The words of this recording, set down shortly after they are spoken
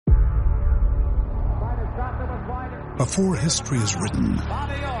Before history is written,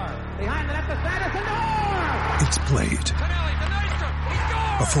 it's played.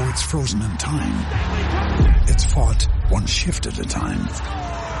 Before it's frozen in time, it's fought one shift at a time.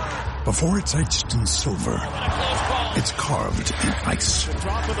 Before it's etched in silver, it's carved in ice.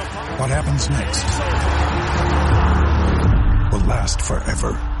 What happens next will last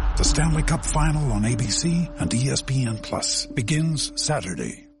forever. The Stanley Cup Final on ABC and ESPN Plus begins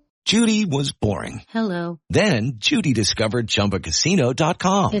Saturday. Judy was boring. Hello. Then Judy discovered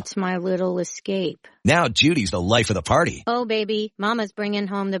ChumbaCasino.com. It's my little escape. Now Judy's the life of the party. Oh, baby, mama's bringing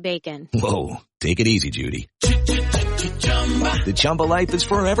home the bacon. Whoa, take it easy, Judy. The Chumba life is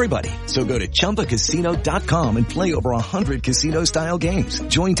for everybody. So go to ChumbaCasino.com and play over 100 casino-style games.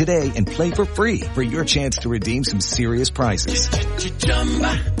 Join today and play for free for your chance to redeem some serious prizes.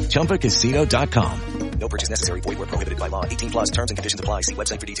 ChumbaCasino.com. No purchase necessary. Void where prohibited by law. 18 plus terms and conditions apply. See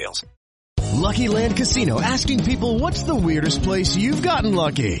website for details. Lucky Land Casino, asking people, what's the weirdest place you've gotten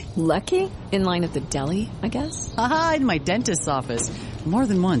lucky? Lucky? In line at the deli, I guess? Aha, in my dentist's office. More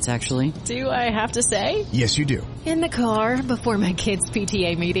than once, actually. Do I have to say? Yes, you do. In the car before my kids'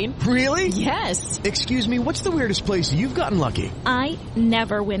 PTA meeting. Really? Yes. Excuse me, what's the weirdest place you've gotten lucky? I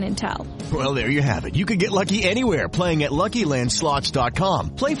never win and tell. Well, there you have it. You can get lucky anywhere, playing at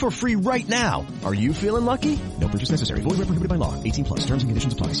LuckyLandSlots.com. Play for free right now. Are you feeling lucky? No purchase necessary. Void where prohibited by law. 18 plus. Terms and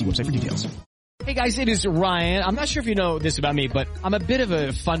conditions apply. See website for details. Hey guys, it is Ryan. I'm not sure if you know this about me, but I'm a bit of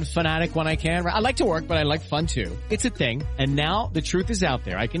a fun fanatic when I can. I like to work, but I like fun too. It's a thing. And now the truth is out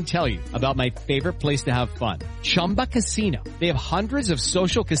there. I can tell you about my favorite place to have fun. Chumba Casino. They have hundreds of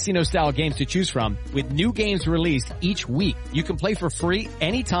social casino style games to choose from with new games released each week. You can play for free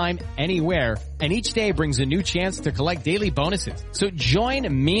anytime, anywhere. And each day brings a new chance to collect daily bonuses. So join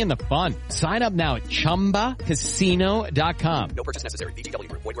me in the fun. Sign up now at ChumbaCasino.com. No purchase necessary. VGW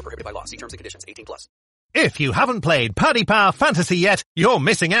Group. Void where prohibited by law. See terms and conditions. 18 plus. If you haven't played Paddy Power Fantasy yet, you're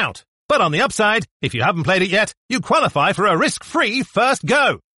missing out. But on the upside, if you haven't played it yet, you qualify for a risk-free first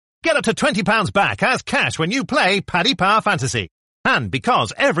go. Get up to £20 back as cash when you play Paddy Power Fantasy. And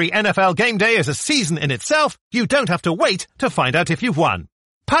because every NFL game day is a season in itself, you don't have to wait to find out if you've won.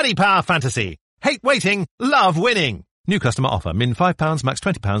 Paddy Power Fantasy. Hate waiting, love winning. New customer offer. Min £5, max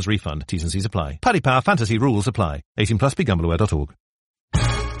 £20 refund. T's and C's apply. Paddy Power Fantasy rules apply. 18 plus. BeGambleAware.org.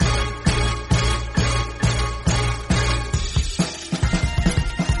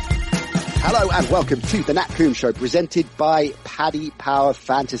 Hello and welcome to the Nat Coombe Show, presented by Paddy Power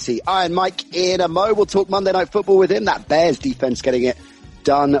Fantasy. Iron Mike in a mo. We'll talk Monday Night Football with him. That Bears defense getting it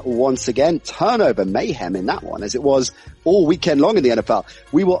done once again. Turnover mayhem in that one, as it was all weekend long in the NFL.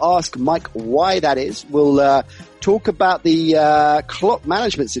 We will ask Mike why that is. We'll talk about the clock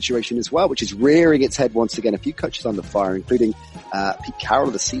management situation as well, which is rearing its head once again. A few coaches under fire, including Pete Carroll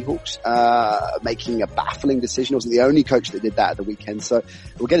of the Seahawks, making a baffling decision. He wasn't the only coach that did that at the weekend. So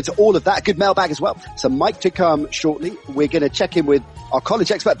we'll get into all of that. Good mailbag as well. So Mike to come shortly. We're going to check in with our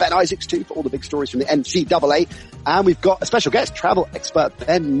college expert, Ben Isaacs, too, for all the big stories from the NCAA. And we've got a special guest, travel expert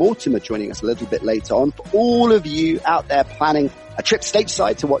Ben Mortimer, joining us a little bit later on. For all of you out there planning a trip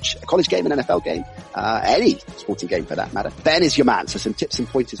stateside to watch a college game, an NFL game, any sporting game for that matter, Ben is your man. So some tips and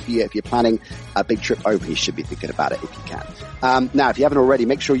pointers for you if you're planning a big trip over. You should be thinking about it if you can. Now, if you haven't already,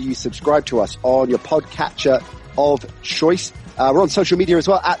 make sure you subscribe to us on your podcatcher of choice. We're on social media as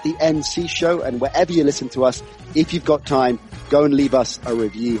well at the NC Show, and wherever you listen to us, if you've got time, go and leave us a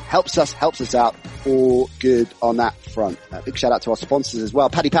review. Helps us out. All good on that front. Big shout out to our sponsors as well.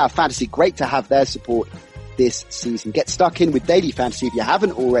 Paddy Power Fantasy, great to have their support this season. Get stuck in with Daily Fantasy if you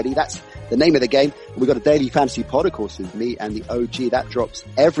haven't already. That's the name of the game. We've got a Daily Fantasy pod, of course, with me and the OG. That drops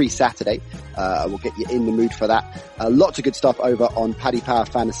every Saturday. We'll get you in the mood for that. Lots of good stuff over on Paddy Power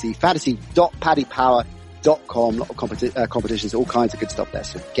Fantasy. Fantasy.paddypower.com. A lot of competitions, all kinds of good stuff there.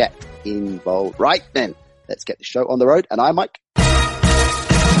 So get involved. Right then, let's get the show on the road. And I'm Mike.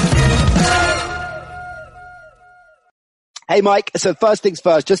 Hey, Mike. So first things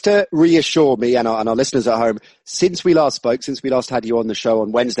first, just to reassure me and our listeners at home, since we last spoke, since we last had you on the show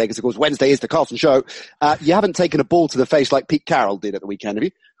on Wednesday, because of course Wednesday is the Carlson show, you haven't taken a ball to the face like Pete Carroll did at the weekend, have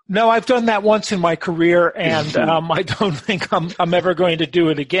you? No, I've done that once in my career, and I don't think I'm ever going to do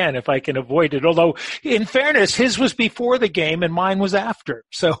it again if I can avoid it. Although, in fairness, his was before the game and mine was after.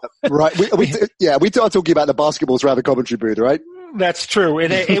 So right, we are talking about the basketballs around the commentary booth, right? That's true.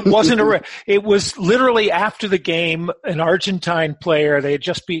 It wasn't it was literally after the game, an Argentine player, they had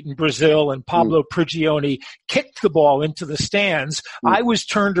just beaten Brazil, and Pablo Prigioni kicked the ball into the stands. I was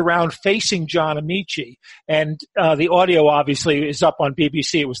turned around facing John Amici, and the audio obviously is up on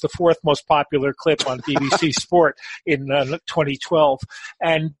BBC. It was the fourth most popular clip on BBC Sport in 2012.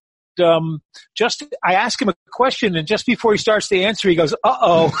 And I ask him a question, and just before he starts to answer, he goes,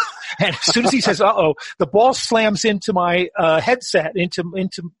 "Uh-oh." And as soon as he says, "Uh-oh," the ball slams into my headset, into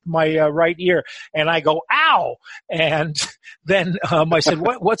my right ear, and I go, "Ow!" And then I said,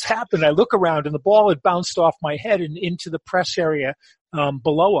 "What's happened?" I look around, and the ball had bounced off my head and into the press area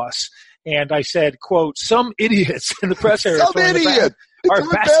below us. And I said, quote, "Some idiots in the press area." Some idiot! Our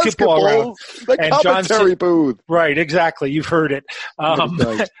basketball around. The commentary booth. Right, exactly. You've heard it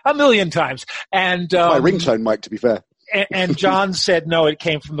a million times. And my ringtone, Mike, to be fair. And John said, no, it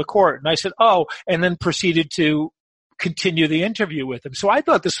came from the court. And I said, oh, and then proceeded to continue the interview with him. So I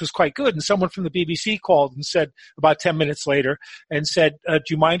thought this was quite good. And someone from the BBC called and said about 10 minutes later and said, do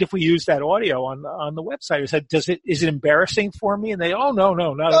you mind if we use that audio on the website? I said, is it embarrassing for me? And they, oh, no,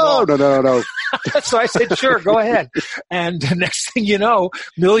 not at all. No. So I said, sure, go ahead. And the next thing you know,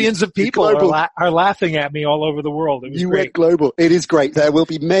 millions of people are laughing at me all over the world. It was great. Went global. It is great. There will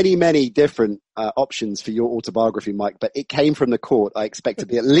be many, many different options for your autobiography, Mike, but it came from the court. I expect to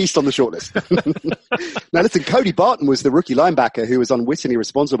be at least on the shortlist. Now listen, Cody Barton was the rookie linebacker who was unwittingly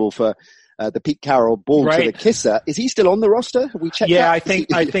responsible for the Pete Carroll ball to the kisser. Is he still on the roster? Have we checked that?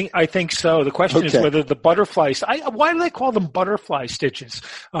 I think so. The question is whether the butterfly, why do they call them butterfly stitches?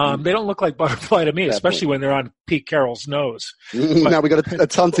 They don't look like butterfly to me, especially when they're on Pete Carroll's nose. Now we got a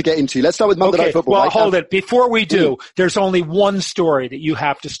ton to get into. Let's start with Monday Night Football. Well, hold it. Before we do, there's only one story that you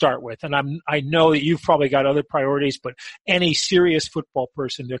have to start with. And I know that you've probably got other priorities, but any serious football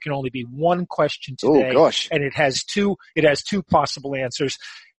person, there can only be one question today. Oh, gosh. And it has two possible answers.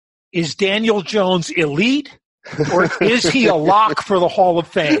 Is Daniel Jones elite, or is he a lock for the Hall of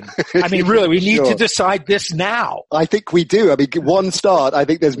Fame? I mean, really, we need to decide this now. I think we do. I mean, one start, I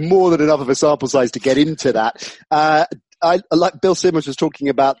think there's more than enough of a sample size to get into that. I like Bill Simmons was talking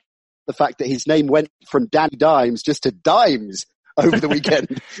about the fact that his name went from Danny Dimes just to Dimes over the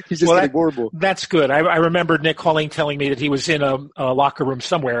weekend. He's just getting more and more. That's good. I remember Nick Holling telling me that he was in a locker room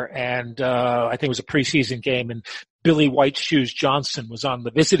somewhere, and I think it was a preseason game, and Billy White Shoes Johnson was on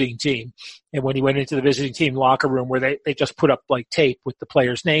the visiting team. And when he went into the visiting team locker room where they just put up like tape with the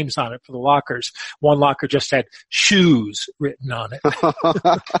players' names on it for the lockers, one locker just had shoes written on it.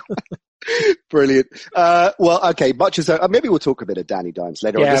 Brilliant. Well, okay, much as maybe we'll talk a bit of Danny Dimes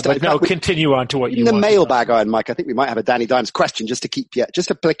later on. Yeah, but no, continue on to what you want. In the mailbag, Iron Mike, I think we might have a Danny Dimes question just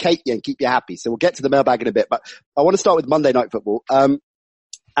to placate you and keep you happy. So we'll get to the mailbag in a bit, but I want to start with Monday Night Football.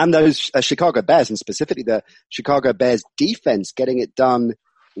 And those Chicago Bears, and specifically the Chicago Bears defense, getting it done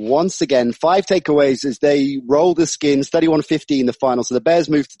once again. 5 takeaways as they roll the Skins, 31-15 in the final. So the Bears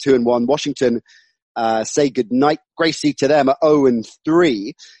move to 2-1. Washington say goodnight, Gracie, to them at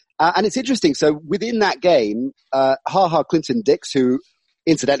 0-3. And it's interesting. So within that game, Clinton Dix, who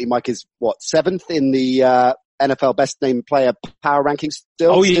incidentally, Mike, is 7th in the NFL best named player power rankings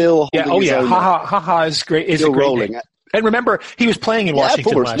still. Ha is great. Is still a great rolling. Name. And remember, he was playing in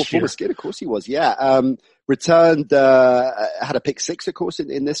Washington last year. Former Skid, of course he was, yeah. Returned, had a pick 6, of course,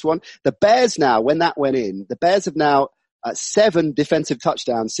 in this one. The Bears now, when that went in, the Bears have now 7 defensive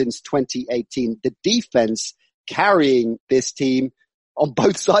touchdowns since 2018. The defense carrying this team on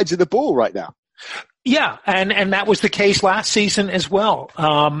both sides of the ball right now. Yeah, and that was the case last season as well.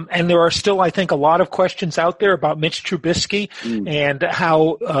 And there are still, I think, a lot of questions out there about Mitch Trubisky and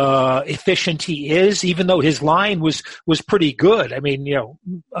how efficient he is, even though his line was pretty good. I mean,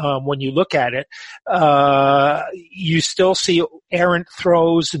 when you look at it, you still see errant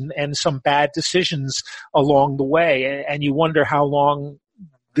throws and some bad decisions along the way, and you wonder how long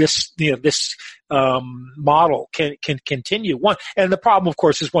this model can continue. And the problem, of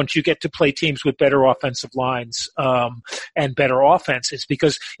course, is once you get to play teams with better offensive lines, and better offenses,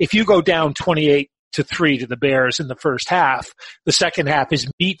 because if you go down 28-3 to the Bears in the first half, the second half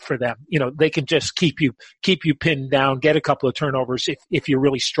is meat for them. They can just keep you pinned down, get a couple of turnovers if you're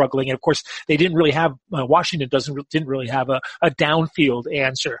really struggling. And of course, they didn't really have, Washington didn't really have a downfield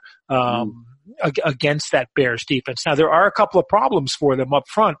answer, against that Bears defense. Now, there are a couple of problems for them up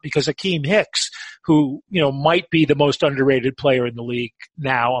front because Akeem Hicks, who, might be the most underrated player in the league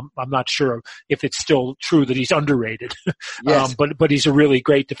now. I'm not sure if it's still true that he's underrated. Yes. But he's a really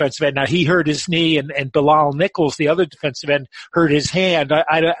great defensive end. Now, he hurt his knee, and Bilal Nichols, the other defensive end, hurt his hand.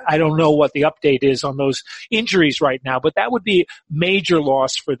 I don't know what the update is on those injuries right now, but that would be major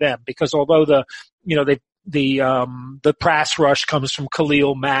loss for them because although the pass rush comes from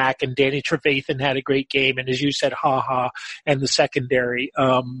Khalil Mack, and Danny Trevathan had a great game, and as you said, and the secondary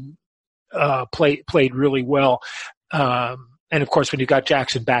played really well. And of course, when you got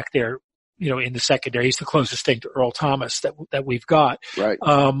Jackson back there, in the secondary, he's the closest thing to Earl Thomas that we've got. Right.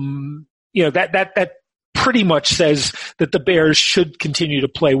 That pretty much says that the Bears should continue to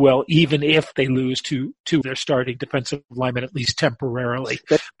play well, even if they lose to their starting defensive linemen, at least temporarily.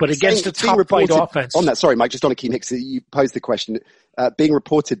 But against a top-flight offense. On that, sorry, Mike, just on Akeem Hicks, you posed the question. Being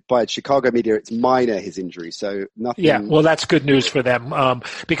reported by Chicago media, it's minor, his injury, so nothing. Yeah, well, that's good news for them,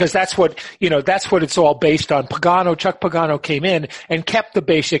 because that's what it's all based on. Chuck Pagano came in and kept the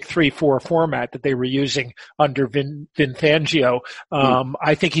basic 3-4 format that they were using under Vin Fangio.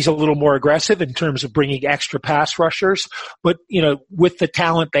 I think he's a little more aggressive in terms of bringing extra pass rushers, but, with the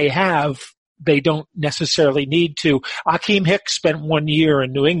talent they have, they don't necessarily need to. Akeem Hicks spent 1 year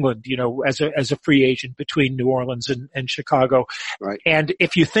in New England, as a free agent between New Orleans and Chicago. Right. And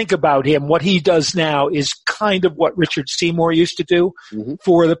if you think about him, what he does now is kind of what Richard Seymour used to do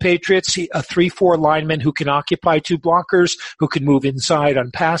for the Patriots. A 3-4 lineman who can occupy two blockers, who can move inside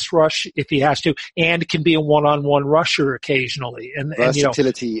on pass rush if he has to, and can be a one-on-one rusher occasionally. And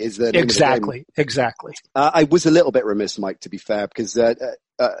versatility is the name exactly, of the game. Exactly. I was a little bit remiss, Mike, to be fair, because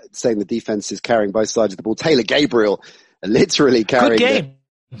saying the defense is carrying both sides of the ball. Taylor Gabriel literally carrying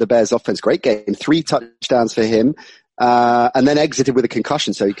the Bears offense. Great game. 3 touchdowns for him. And then exited with a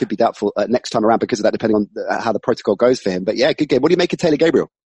concussion, so he could be doubtful next time around because of that, depending on how the protocol goes for him. But yeah, good game. What do you make of Taylor Gabriel?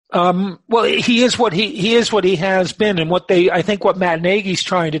 Well, he is what he has been, and I think what Matt Nagy's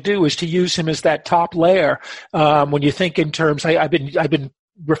trying to do is to use him as that top layer. When you think in terms, I've been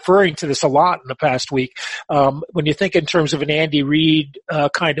referring to this a lot in the past week. When you think in terms of an Andy Reid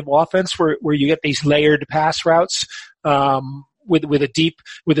kind of offense, where you get these layered pass routes with a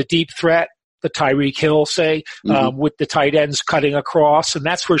deep threat, the Tyreek Hill, say, with the tight ends cutting across, and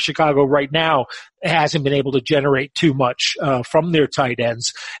that's where Chicago right now hasn't been able to generate too much from their tight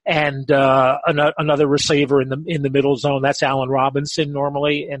ends. And another receiver in the middle zone, that's Allen Robinson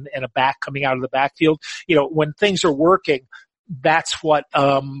normally, and a back coming out of the backfield. When things are working, that's what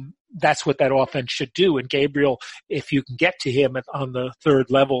that offense should do. And Gabriel, if you can get to him on the third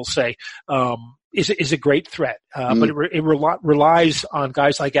level, say, is a great threat. But it relies on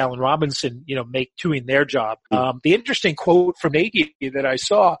guys like Allen Robinson, doing their job. The interesting quote from Nagy that I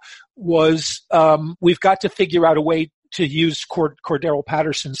saw was, we've got to figure out a way to use Cordero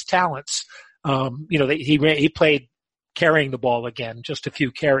Patterson's talents. He played carrying the ball again, just a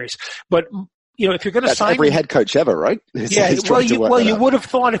few carries, but if you're going to sign every him, head coach ever, right? Yeah. You would have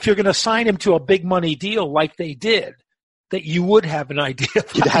thought if you're going to sign him to a big money deal like they did, that you would have an idea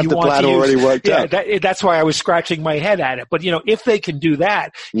of You'd how have you the want plan to use. already worked out. That's why I was scratching my head at it. But, if they can do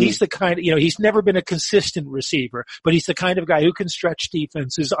that, he's the kind of, he's never been a consistent receiver, but he's the kind of guy who can stretch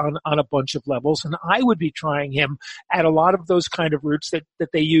defenses on a bunch of levels. And I would be trying him at a lot of those kind of routes that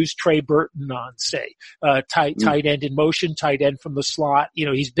they use Trey Burton on, say, tight end in motion, tight end from the slot.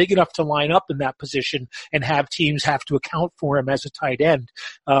 He's big enough to line up in that position and have teams have to account for him as a tight end.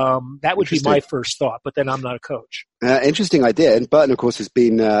 That would be my first thought, but then I'm not a coach. Interesting idea. And Burton, of course, has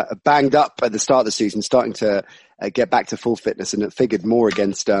been banged up at the start of the season, starting to get back to full fitness, and it figured more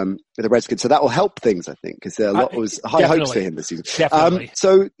against the Redskins. So that will help things, I think, because a lot was high hopes for him this season. Definitely.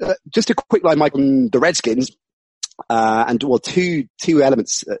 So just a quick line, Mike, on the Redskins. Two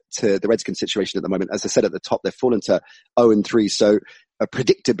elements to the Redskins situation at the moment. As I said at the top, they've fallen to 0-3. So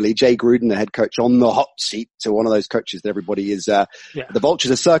predictably, Jay Gruden, the head coach, on the hot seat. So one of those coaches that everybody is, the vultures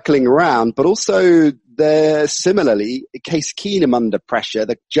are circling around, but also they're similarly Case Keenum under pressure,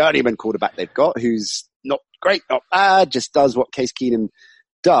 the journeyman quarterback they've got, who's not great, not bad, just does what Case Keenum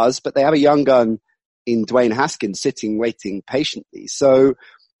does, but they have a young gun in Dwayne Haskins sitting, waiting patiently. So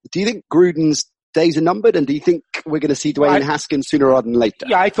do you think Gruden's days are numbered, and do you think we're going to see Dwayne Haskins sooner rather than later?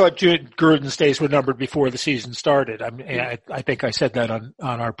 Yeah, I thought Gruden's days were numbered before the season started. I think I said that on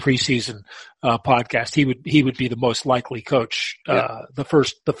our preseason podcast. He would be the most likely coach, the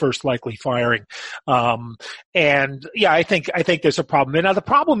first likely firing. I think there's a problem. And now the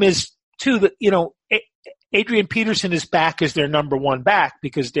problem is too that Adrian Peterson is back as their number one back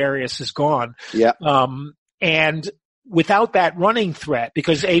because Darius is gone. Yeah. And without that running threat,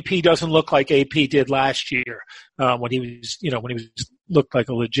 because AP doesn't look like AP did last year, when he was looked like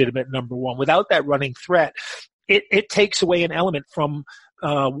a legitimate number one. Without that running threat, it takes away an element from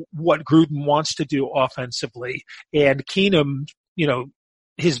what Gruden wants to do offensively. And Keenum,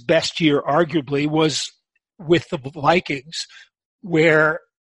 his best year arguably was with the Vikings, where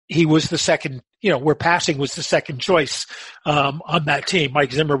he was the second where passing was the second choice on that team.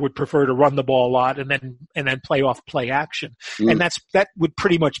 Mike Zimmer would prefer to run the ball a lot and then play off play action. And that would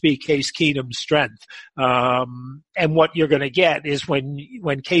pretty much be Case Keenum's strength. And what you're going to get is when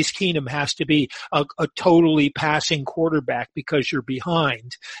Case Keenum has to be a totally passing quarterback because you're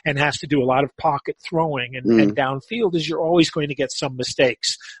behind and has to do a lot of pocket throwing and downfield, is you're always going to get some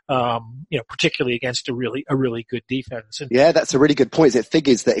mistakes, particularly against a really good defense. And yeah, that's a really good point. It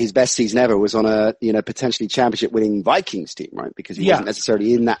figures that his best season ever was on a, potentially championship winning Vikings team, right? Because he wasn't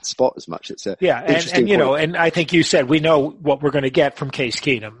necessarily in that spot as much. It's interesting point. And I think you said we know what we're going to get from Case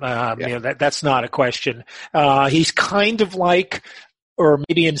Keenum. That's not a question. He's kind of like, or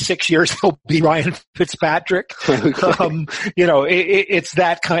maybe in 6 years he'll be Ryan Fitzpatrick. It's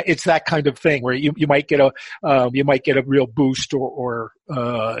that kind of thing where you might get a real boost or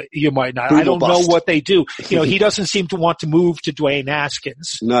you might not. I don't know what they do. He doesn't seem to want to move to Dwayne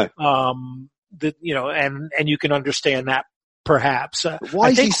Haskins. No. And you can understand that perhaps. I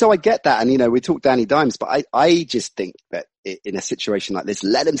get that. And, we talk Danny Dimes, but I just think that in a situation like this,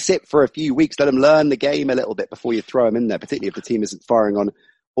 let him sit for a few weeks, let him learn the game a little bit before you throw him in there, particularly if the team isn't firing on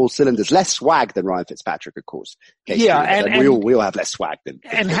all cylinders. Less swag than Ryan Fitzpatrick, of course. And we all have less swag than.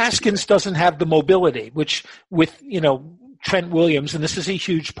 And Haskins doesn't have the mobility, which with, Trent Williams, and this is a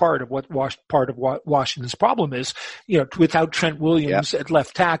huge part of what Washington's problem is, without Trent Williams at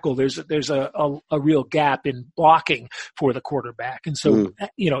left tackle, there's a real gap in blocking for the quarterback. And so,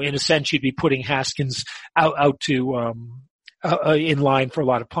 in a sense, you'd be putting Haskins out to, in line for a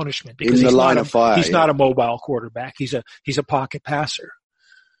lot of punishment because he's not a mobile quarterback. He's a pocket passer.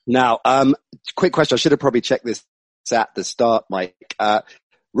 Now, quick question. I should have probably checked this at the start, Mike.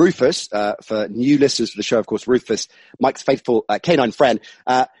 Rufus, for new listeners to the show, of course, Rufus, Mike's faithful canine friend,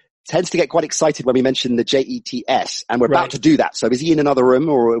 tends to get quite excited when we mention the JETS, and we're about to do that. So is he in another room,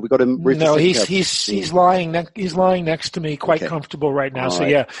 or have we got him? Rufus, no, he's lying next to me, quite comfortable right now. All so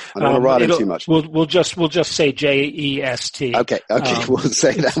right. Yeah, I don't want to ride him too much. We'll just say JEST. Okay, we'll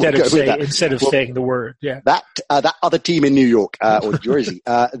say that instead of saying the word. Yeah, that other team in New York or Jersey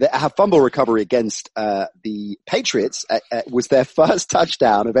that have fumble recovery against the Patriots was their first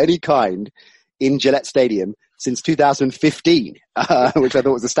touchdown of any kind in Gillette Stadium since 2015, which I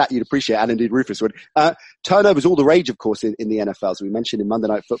thought was a stat you'd appreciate, and indeed Rufus would. Turnovers all the rage, of course, in the NFL. As we mentioned in Monday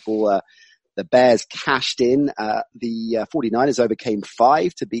Night Football, the Bears cashed in. The 49ers overcame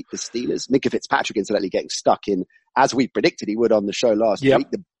 5 to beat the Steelers. Minka Fitzpatrick, incidentally, getting stuck in, as we predicted he would on the show last week.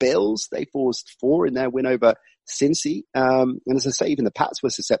 The Bills, they forced 4 in their win over Cincy. And as I say, even the Pats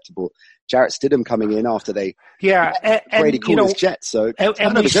were susceptible. Jarrett Stidham coming in after they Brady called his Jets. So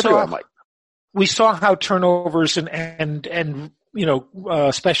turnovers everywhere, Mike. We saw how turnovers and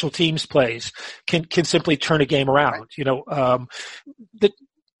special teams plays can simply turn a game around. The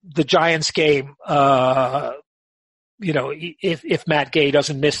Giants game, if Matt Gay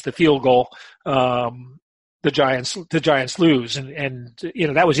doesn't miss the field goal, the Giants lose. And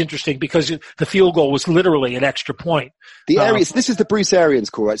that was interesting because the field goal was literally an extra point. This is the Bruce Arians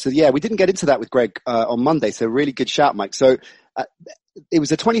call, right? So we didn't get into that with Greg, on Monday. So really good shout, Mike. So, it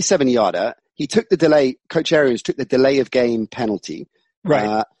was a 27-yarder. He took the delay. Coach Arians took the delay of game penalty.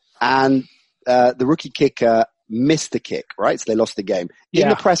 Right. And the rookie kicker missed the kick, right? So they lost the game. In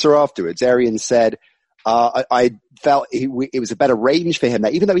the presser afterwards, Arians said, I felt it was a better range for him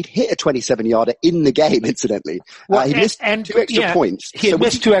there, even though he'd hit a 27-yarder in the game, incidentally. He missed 2 extra points. He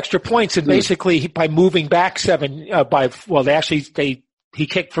missed 2 extra points, and basically by moving back 7, he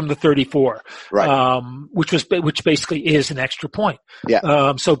kicked from the 34, right? Which basically is an extra point.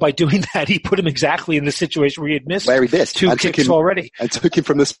 Yeah. So by doing that, he put him exactly in the situation where he missed 2 kicks already, and took him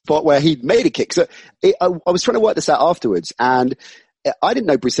from the spot where he'd made a kick. So I was trying to work this out afterwards, and I didn't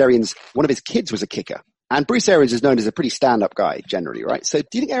know Bruce Arians, one of his kids was a kicker, and Bruce Arians is known as a pretty stand-up guy generally, right? So do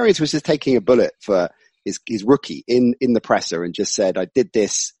you think Arians was just taking a bullet for his rookie in the presser and just said, I did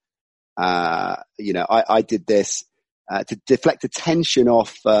this, I did this. To deflect attention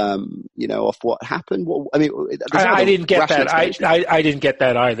off what happened. I didn't get that. I didn't get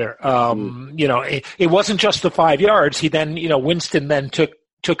that either. It wasn't just the 5 yards. He then, Winston then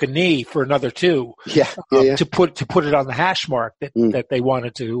took a knee for another 2. To put it on the hash mark that they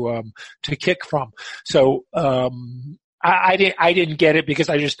wanted to kick from. So, I didn't get it because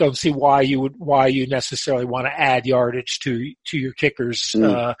I just don't see why you necessarily want to add yardage to your kicker's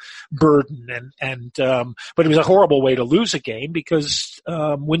burden, but it was a horrible way to lose a game because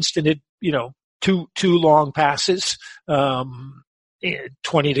Winston had 2 long passes,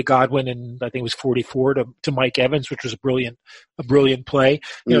 20 to Godwin, and I think it was 44 to Mike Evans, which was a brilliant play.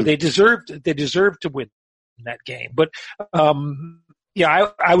 They deserved to win that game, but Yeah,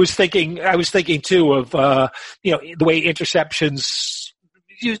 I was thinking too of, the way interceptions,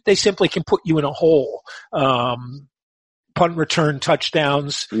 they simply can put you in a hole. Punt return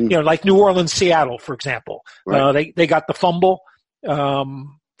touchdowns, like New Orleans, Seattle, for example. Right. They got the fumble,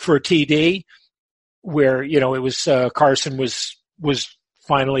 for a TD where, it was, Carson was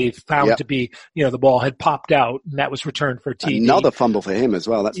finally found to be, the ball had popped out and that was returned for a TD. Another fumble for him as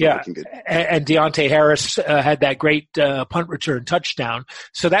well. That's not looking good. And Deontay Harris had that great punt return touchdown.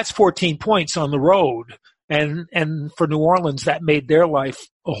 So that's 14 points on the road. And for New Orleans, that made their life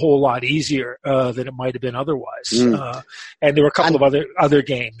a whole lot easier than it might have been otherwise. And there were a couple of other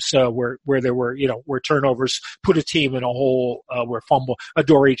games where there were, where turnovers put a team in a hole, where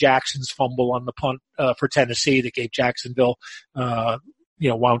Adoree Jackson's fumble on the punt for Tennessee that gave Jacksonville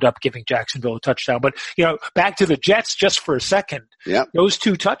wound up giving Jacksonville a touchdown. But, back to the Jets just for a second. Yeah. Those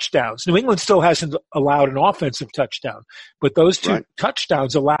 2 touchdowns. New England still hasn't allowed an offensive touchdown, but those 2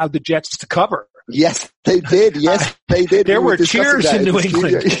 touchdowns allowed the Jets to cover. Yes, they did. Yes, they did. There were cheers in New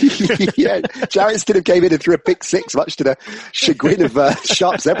England. Yeah, Jarrett Stidham came in and threw a pick 6, much to the chagrin of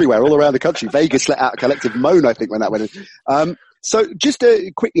sharps everywhere, all around the country. Vegas let out a collective moan, I think, when that went in. So just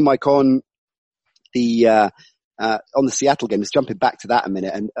quickly, Mike, on the Seattle game, just jumping back to that a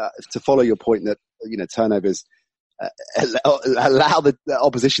minute, and to follow your point that turnovers allow the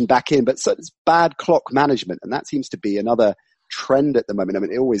opposition back in, but so it's bad clock management, and that seems to be another trend at the moment. I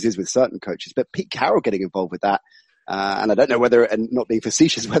mean, it always is with certain coaches, but Pete Carroll getting involved with that, and I don't know whether, and not being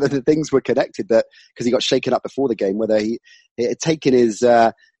facetious, whether the things were connected, that because he got shaken up before the game, whether he had taken his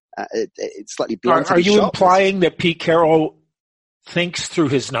slightly blunt. Are you implying that Pete Carroll thinks through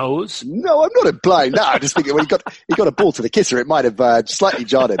his nose? No, I'm not implying that. I'm just thinking when he got a ball to the kisser, it might have slightly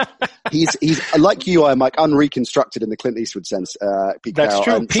jarred him. He's like you, I'm like unreconstructed in the Clint Eastwood sense. Pete That's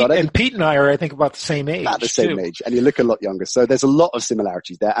Carroll. true. Pete and I are, I think, about the same age. About the same age, and you look a lot younger. So there's a lot of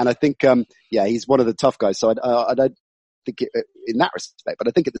similarities there. And I think, he's one of the tough guys. So I don't think in that respect, but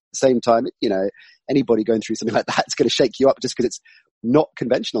I think at the same time, anybody going through something like that, it's going to shake you up just because it's not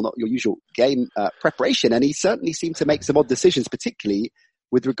conventional, not your usual game preparation. And he certainly seemed to make some odd decisions, particularly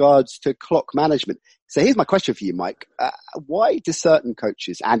with regards to clock management. So here's my question for you, Mike. Why do certain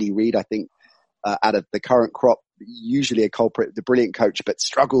coaches, Andy Reid, I think, out of the current crop, usually a culprit, the brilliant coach, but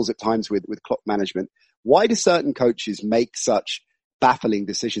struggles at times with clock management. Why do certain coaches make such baffling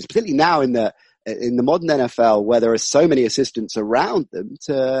decisions, particularly now in the modern NFL where there are so many assistants around them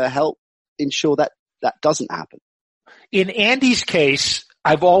to help ensure that that doesn't happen? In Andy's case,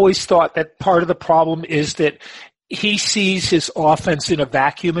 I've always thought that part of the problem is that he sees his offense in a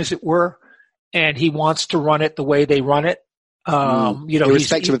vacuum, as it were, and he wants to run it the way they run it.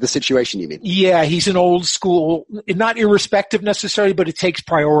 Irrespective of the situation, you mean? Yeah, he's an old school, not irrespective necessarily, but it takes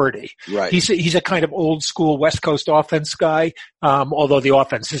priority. Right. He's a kind of old school West Coast offense guy, although the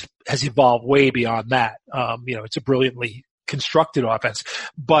offense has evolved way beyond that. It's a brilliantly constructed offense,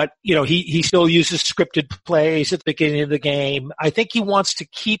 but he still uses scripted plays at the beginning of the game. I think he wants to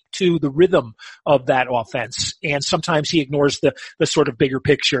keep to the rhythm of that offense, and sometimes he ignores the sort of bigger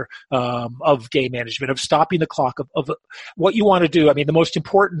picture of game management, of stopping the clock, of what you want to do. I mean, the most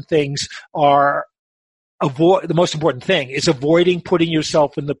important thing is avoiding putting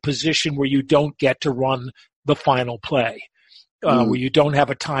yourself in the position where you don't get to run the final play. Where you don't have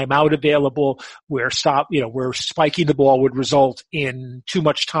a timeout available, where spiking the ball would result in too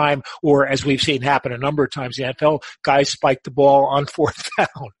much time, or as we've seen happen a number of times in the NFL, guys spike the ball on fourth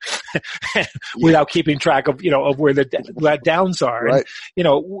down without keeping track of where the downs are. Right.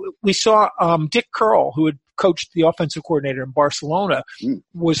 And, we saw Dick Curl, who had coached the offensive coordinator in Barcelona,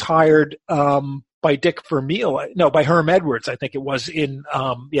 was hired by by Herm Edwards, I think it was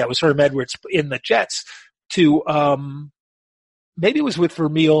it was Herm Edwards in the Jets to maybe it was with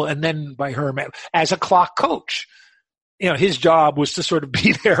Vermeil and then by Herm as a clock coach. His job was to sort of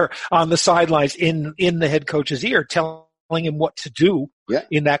be there on the sidelines in the head coach's ear, telling him what to do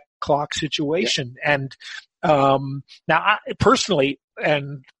in that clock situation. Yeah. And now, personally,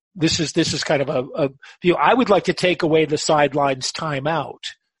 and this is kind of a view, I would like to take away the sidelines timeout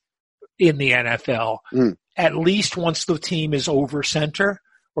in the NFL, at least once the team is over center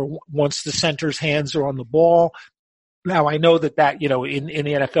or once the center's hands are on the ball. Now, I know that in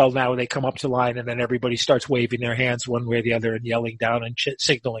the NFL now they come up to line and then everybody starts waving their hands one way or the other and yelling down and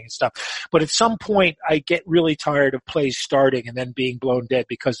signaling and stuff. But at some point, I get really tired of plays starting and then being blown dead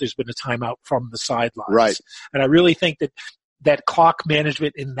because there's been a timeout from the sidelines. Right. And I really think that clock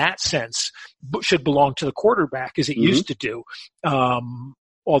management in that sense should belong to the quarterback as it used to do.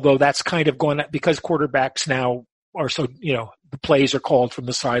 Although that's kind of going because quarterbacks now so, the plays are called from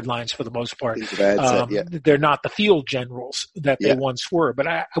the sidelines for the most part. Yeah. They're not the field generals that they once were, but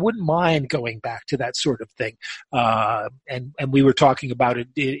I wouldn't mind going back to that sort of thing. And we were talking about it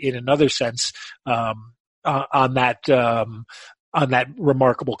in another sense, on that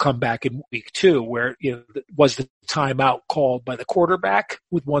remarkable comeback in week 2 where, was the timeout called by the quarterback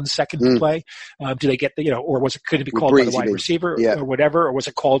with 1 second to play? Do they get or could it be called by the wide receiver or whatever, or was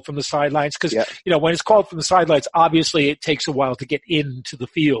it called from the sidelines? Cause, when it's called from the sidelines, obviously it takes a while to get into the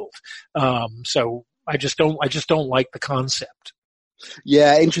field. So I just don't like the concept.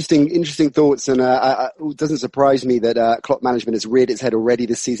 Yeah, interesting thoughts. And, it doesn't surprise me that, clock management has reared its head already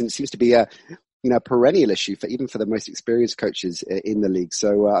this season. It seems to be perennial issue even for the most experienced coaches in the league.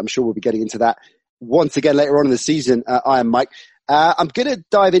 So I'm sure we'll be getting into that once again later on in the season. I am Mike. I'm going to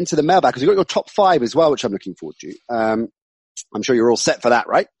dive into the mailbag because we've got your top 5 as well, which I'm looking forward to. I'm sure you're all set for that,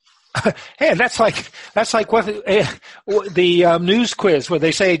 right? Hey, that's like what the news quiz where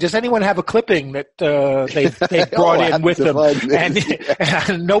they say, "Does anyone have a clipping that they brought in with them?"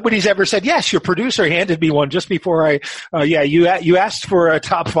 And nobody's ever said yes. Your producer handed me one just before you asked for a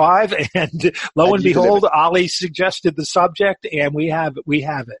top 5, and lo and behold, Ali suggested the subject, and we have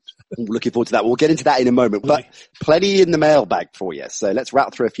it. Looking forward to that. We'll get into that in a moment, but plenty in the mailbag for you. So let's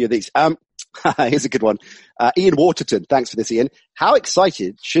rattle through a few of these. Here's a good one. Ian Waterton, thanks for this, Ian. How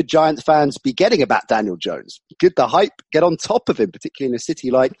excited should Giants fans be getting about Daniel Jones? Good the hype, get on top of him, particularly in a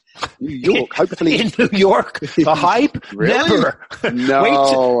city like New York. Hopefully in New York, the hype? Really? Never.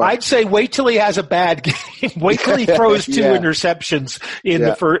 No. I'd say wait till he has a bad game. Wait till he throws 2 interceptions in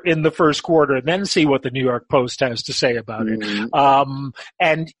the first quarter, and then see what the New York Post has to say about it.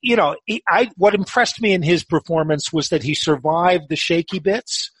 And what impressed me in his performance was that he survived the shaky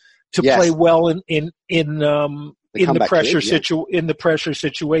bits to play well in the pressure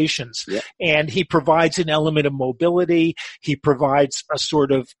situations. Yeah. And he provides an element of mobility. He provides a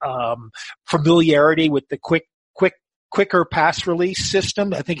sort of familiarity with the quicker pass release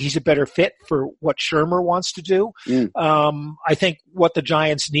system. I think he's a better fit for what Shermer wants to do. I think what the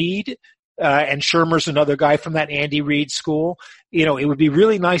Giants need, and Shermer's another guy from that Andy Reid school, it would be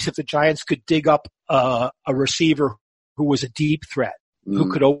really nice if the Giants could dig up a receiver who was a deep threat,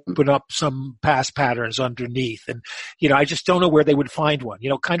 who could open up some pass patterns underneath. And, I just don't know where they would find one,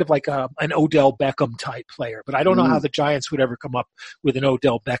 kind of like an Odell Beckham type player, but I don't know how the Giants would ever come up with an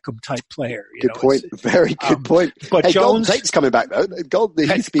Odell Beckham type player. Good point. Very good point. But Jones, Golden Tate's coming back though.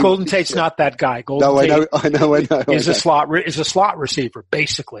 Golden Tate's not that guy. I know. Is a slot receiver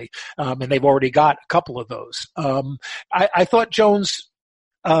basically. And they've already got a couple of those. I thought Jones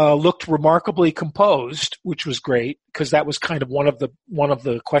looked remarkably composed, which was great because that was kind of one of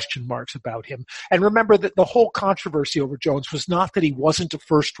the question marks about him. And remember that the whole controversy over Jones was not that he wasn't a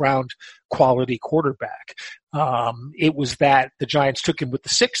first round quality quarterback. It was that the Giants took him with the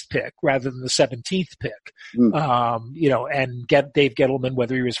 6th pick rather than the 17th pick. And Dave Gettleman,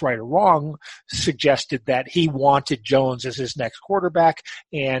 whether he was right or wrong, suggested that he wanted Jones as his next quarterback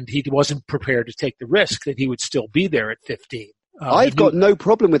and he wasn't prepared to take the risk that he would still be there at 15. I've got no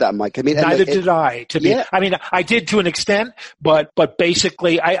problem with that, Mike. I mean, neither did I. I mean, I did to an extent, but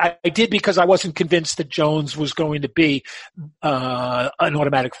basically, I did because I wasn't convinced that Jones was going to be an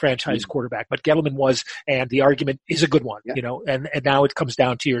automatic franchise quarterback. But Gettleman was, and the argument is a good one. And now it comes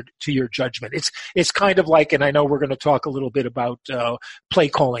down to your judgment. It's kind of like, and I know we're going to talk a little bit about play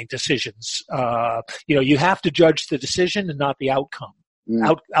calling decisions. You have to judge the decision and not the outcome.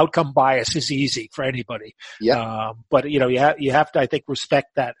 Outcome bias is easy for anybody. But you have to, I think,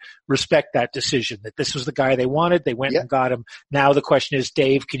 respect that decision that this was the guy they wanted. They went and got him. Now the question is,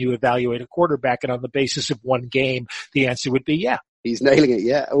 Dave, can you evaluate a quarterback? And on the basis of one game, the answer would be yeah. He's nailing it.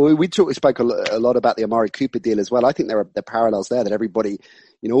 Yeah. We spoke a lot about the Amari Cooper deal as well. I think there are parallels there that everybody,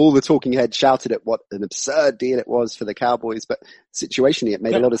 all the talking heads shouted at what an absurd deal it was for the Cowboys, but situationally it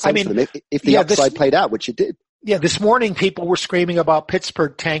made a lot of sense for them if the upside played out, which it did. Yeah, this morning people were screaming about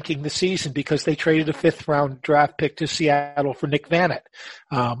Pittsburgh tanking the season because they traded a 5th round draft pick to Seattle for Nick Vannett,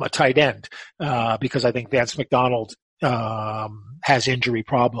 a tight end, because I think Vance McDonald has injury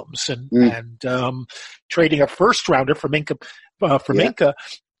problems and trading a 1st rounder for Minka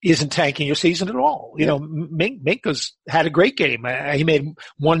isn't tanking your season at all. Minka's had a great game. He made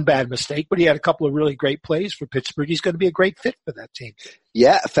one bad mistake, but he had a couple of really great plays for Pittsburgh. He's going to be a great fit for that team.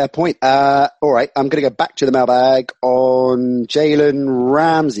 Yeah, fair point. All right. I'm going to go back to the mailbag on Jalen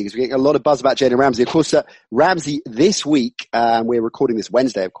Ramsey because we're getting a lot of buzz about Jalen Ramsey. Of course, Ramsey this week, we're recording this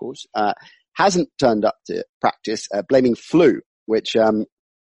Wednesday, of course, hasn't turned up to practice, blaming flu, which,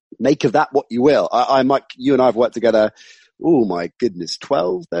 make of that what you will. Mike, you and I have worked together oh my goodness,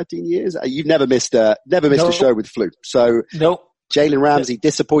 12, 13 years. You've never missed a show with Flu. So nope. Jalen Ramsey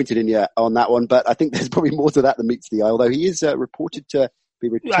disappointed in you on that one, but I think there's probably more to that than meets the eye. Although he is reported to be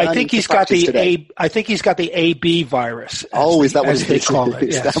returning. I think he's got the AB virus. Oh, is that what they call it?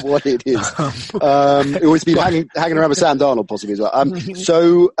 Is yes. that what it is? It was been hanging around with Sam Darnold possibly as well.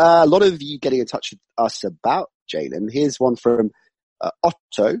 So a lot of you getting in touch with us about Jalen. Here's one from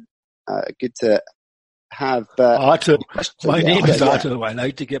Otto. Good to have Otto. My name is Otto. I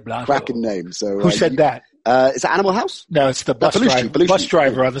like to get blasted. Cracking name. So who said that? Is that Animal House? No, it's the bus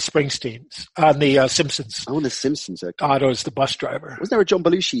driver on the Springsteens, on the Simpsons. Oh, on the Simpsons. Okay. Otto's the bus driver. Wasn't there a John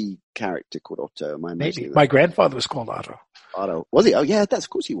Belushi character called Otto? Maybe. My grandfather was called Otto. Otto. Was he? Oh, yeah, of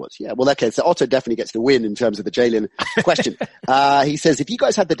course he was. Yeah. Well, okay. So Otto definitely gets the win in terms of the Jalen question. He says, if you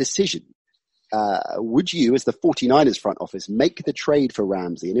guys had the decision, would you, as the 49ers front office, make the trade for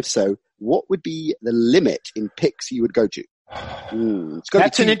Ramsey? And if so, what would be the limit in picks you would go to?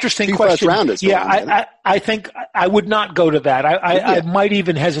 That's an interesting question. I think I would not go to that. I might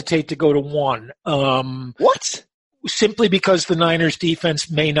even hesitate to go to one. What? Simply because the Niners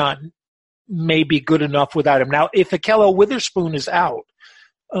defense may be good enough without him. Now, if Ahkello Witherspoon is out,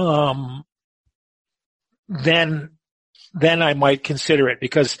 then I might consider it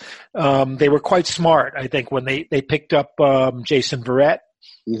because they were quite smart, I think, when they picked up Jason Verrett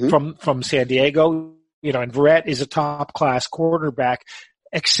from San Diego. You know, and Verrett is a top-class quarterback,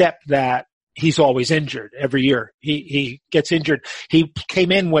 except that he's always injured every year. He gets injured. He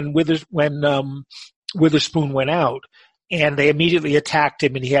came in when Witherspoon went out, and they immediately attacked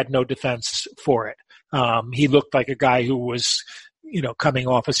him, and he had no defense for it. He looked like a guy who was, coming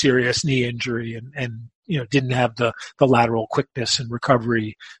off a serious knee injury and didn't have the lateral quickness and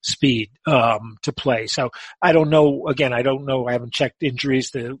recovery speed, to play. So I don't know. Again, I don't know. I haven't checked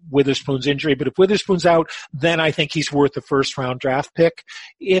injuries, the Witherspoon's injury, but if Witherspoon's out, then I think he's worth a first round draft pick.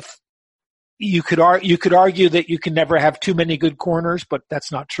 If you could argue that you can never have too many good corners, but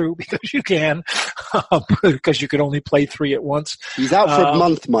that's not true because you can, because you could only play 3 at once. He's out for a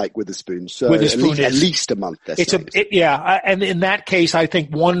month, Mike Witherspoon. So at least a month. And in that case, I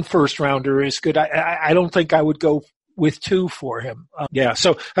think 1 first rounder is good. I don't think I would go with 2 for him.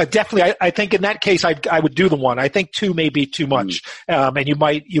 So definitely, I think in that case, I would do the 1. I think 2 may be too much, and you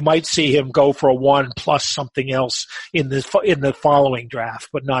might see him go for a 1 plus something else in the following draft,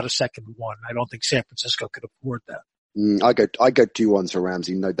 but not a second 1. I don't think San Francisco could afford that. I go 2 1s for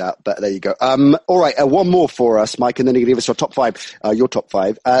Ramsey, no doubt. But there you go. All right, one more for us, Mike, and then you can give us your top 5. Your top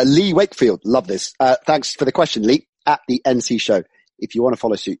 5. Lee Wakefield, love this. Thanks for the question, Lee. At the NC show, if you want to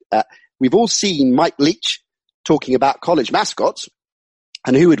follow suit, we've all seen Mike Leach talking about college mascots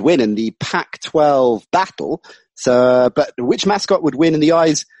and who would win in the Pac-12 battle. So, but which mascot would win in the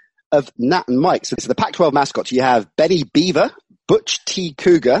eyes of Nat and Mike? So the Pac-12 mascots, you have Benny Beaver, Butch T.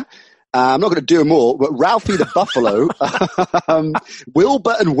 Cougar. I'm not going to do them all, but Ralphie the Buffalo,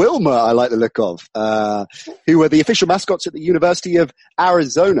 Wilbur and Wilma, I like the look of, who were the official mascots at the University of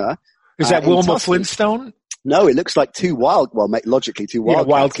Arizona. Is that Wilma Flintstone? No, it looks like two logically two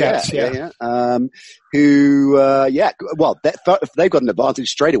Wildcats. Yeah. They've got an advantage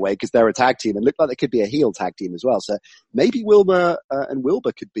straight away because they're a tag team and look like they could be a heel tag team as well. So maybe Wilma and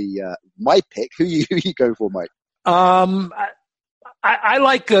Wilbur could be my pick. Who you going for, Mike? I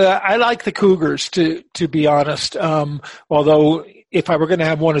like the Cougars to be honest. Although if I were going to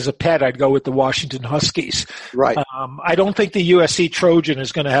have one as a pet, I'd go with the Washington Huskies. Right. I don't think the USC Trojan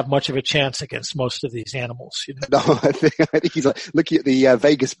is going to have much of a chance against most of these animals. No, I think he's looking at the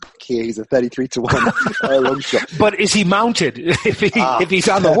Vegas book here. He's a 33-1 long shot. But is he mounted? If he's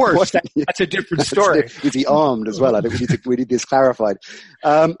on the horse, that's a different story. Is he armed as well? I think we need this clarified.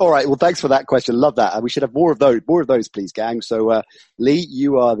 All right. Well, thanks for that question. Love that. We should have more of those, please, gang. So, Lee,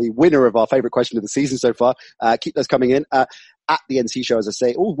 you are the winner of our favorite question of the season so far. Keep those coming in. At the NC show, as I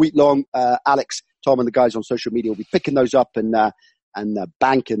say, all week long, Alex, Tom, and the guys on social media will be picking those up and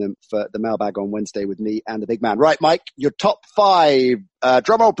banking them for the mailbag on Wednesday with me and the big man. Right, Mike, your top 5.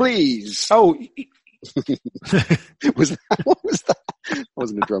 Drum roll, please. Oh, what was that?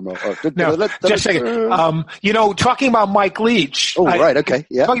 Wasn't a drum roll. Oh, good. No, just a second. Talking about Mike Leach. Oh, right. Okay.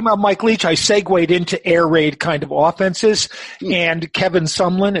 Yeah. Talking about Mike Leach, I segued into air raid kind of offenses and Kevin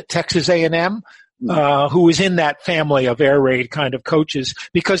Sumlin at Texas A&M. Who is in that family of air raid kind of coaches,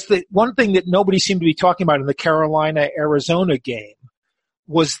 because the one thing that nobody seemed to be talking about in the Carolina-Arizona game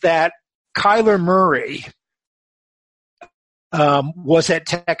was that Kyler Murray was at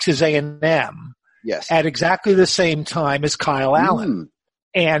Texas A&M yes. at exactly the same time as Kyle Allen.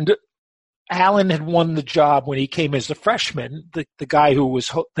 And Allen had won the job when he came as a freshman. The guy who was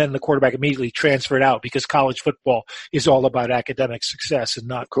then the quarterback immediately transferred out because college football is all about academic success and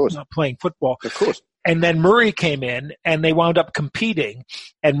not playing football. Of course. And then Murray came in, and they wound up competing,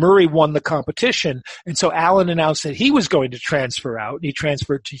 and Murray won the competition. And so Allen announced that he was going to transfer out. He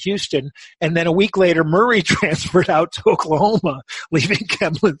transferred to Houston, and then a week later, Murray transferred out to Oklahoma, leaving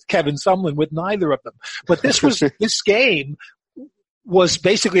Kevin Sumlin with neither of them. But this game was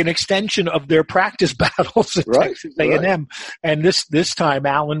basically an extension of their practice battles at Texas A&M, and this time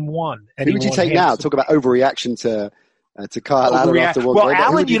Allen won. And who would you take now? Talk about overreaction to Kyle Allen after one game.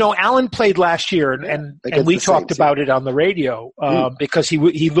 Allen, Allen played last year, and we talked about it on the radio because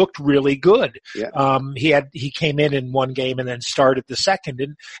he looked really good. Yeah. He came in one game and then started the second,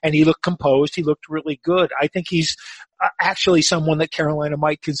 and he looked composed. He looked really good. I think he's actually someone that Carolina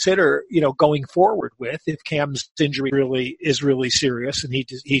might consider, going forward with if Cam's injury is really serious and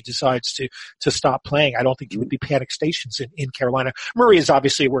he decides to stop playing. I don't think it would be panic stations in Carolina. Murray is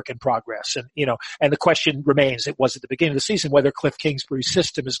obviously a work in progress, and the question remains, it was at the beginning of the season, whether Cliff Kingsbury's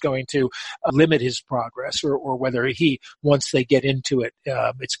system is going to limit his progress or whether once they get into it,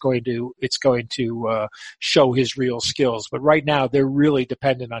 it's going to show his real skills. But right now they're really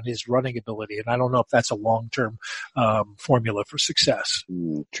dependent on his running ability, and I don't know if that's a long-term formula for success.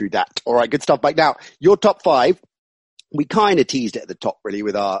 True that. All right, good stuff. Mike, now, your top 5, we kind of teased it at the top, really,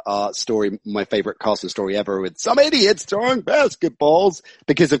 with our story, my favorite Carson story ever, with some idiots throwing basketballs,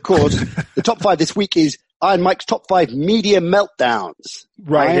 because, of course, the top 5 this week is Iron Mike's top 5 media meltdowns.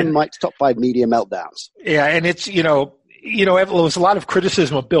 Right. Iron Mike's top 5 media meltdowns. Yeah, and it's, there was a lot of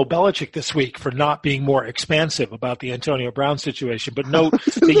criticism of Bill Belichick this week for not being more expansive about the Antonio Brown situation. But note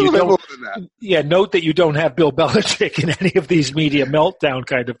that you don't have Bill Belichick in any of these media meltdown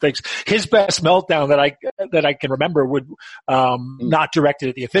kind of things. His best meltdown that I can remember would not directed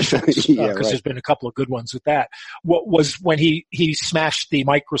at the officials because there's been a couple of good ones with that. What was when he smashed the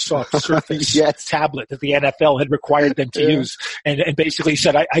Microsoft Surface tablet that the NFL had required them to use and basically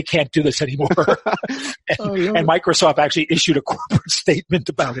said, I can't do this anymore. and Microsoft actually issued a corporate statement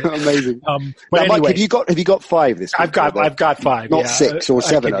about it. Amazing. But now, anyway, Mike, have you got 5 this week? I've got 5. Not 6 or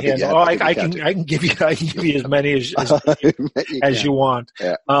 7. I can give you as many as you want.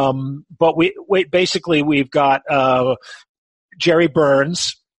 Yeah. But we've got Jerry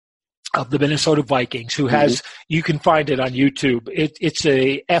Burns of the Minnesota Vikings, who has you can find it on YouTube. It's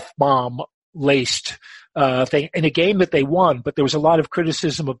a F-bomb laced thing in a game that they won, but there was a lot of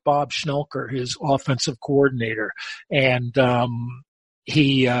criticism of Bob Schnelker, his offensive coordinator, and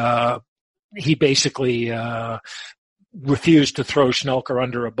he basically refused to throw Schnelker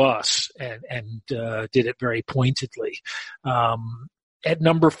under a bus and did it very pointedly. At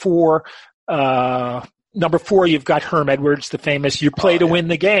number 4, you've got Herm Edwards, the famous, you play to win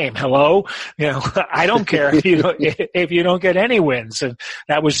the game. Hello? I don't care if you don't get any wins. And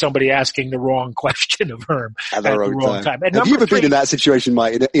that was somebody asking the wrong question of Herm at the wrong time. Have you ever been in that situation,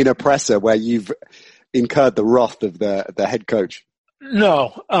 Mike, in a presser where you've incurred the wrath of the head coach?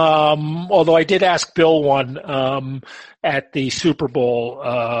 No, although I did ask Bill one at the Super Bowl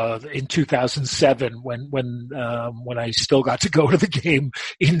in 2007 when I still got to go to the game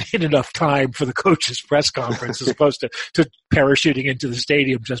in enough time for the coach's press conference as opposed to parachuting into the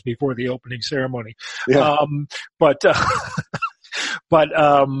stadium just before the opening ceremony. Yeah.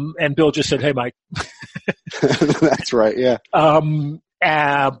 And Bill just said, "Hey, Mike." That's right. Yeah.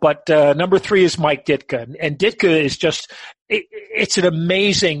 But number 3 is Mike Ditka, and Ditka is just it's an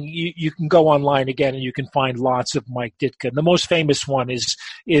amazing. You can go online again and you can find lots of Mike Ditka. And the most famous one is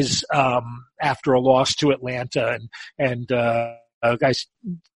after a loss to Atlanta, and guy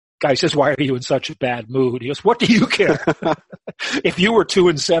says, "Why are you in such a bad mood?" He goes, "What do you care? If you were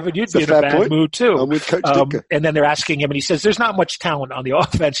 2-7, you'd be in a bad mood too." I'm with Coach Ditka. And then they're asking him, and he says, "There's not much talent on the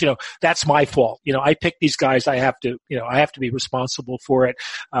offense. That's my fault. I picked these guys. I have to be responsible for it.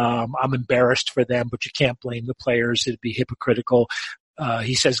 I'm embarrassed for them, but you can't blame the players. It'd be hypocritical."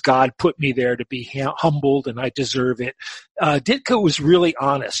 He says, "God put me there to be humbled, and I deserve it." Ditka was really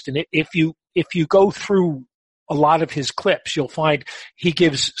honest, and if you go through a lot of his clips, you'll find he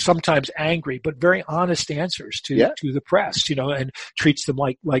gives sometimes angry but very honest answers to the press, and treats them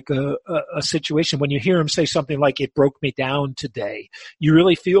like a situation. When you hear him say something like, "It broke me down today," you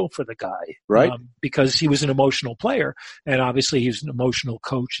really feel for the guy, right? Because he was an emotional player, and obviously he's an emotional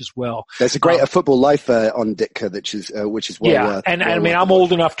coach as well. There's a great football life on Ditka, which is well worth. And I mean, I'm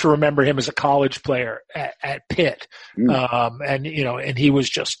old enough to remember him as a college player at Pitt, and he was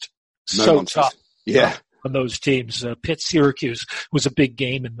just so tough. Yeah. On those teams. Pitt-Syracuse was a big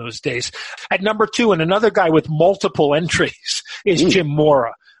game in those days. At number 2, and another guy with multiple entries, is Jim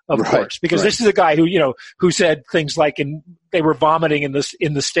Mora. of course, because this is a guy who said things like they were vomiting in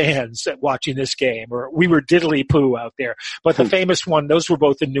the stands watching this game, or we were diddly poo out there. But the famous one, those were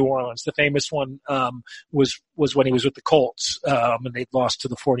both in New Orleans. The famous one, was when he was with the Colts, and they'd lost to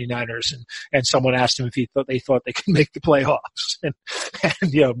the 49ers, and someone asked him if they thought they could make the playoffs. And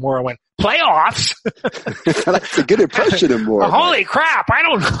Mora went, playoffs? That's a good impression of Mora. Holy crap. I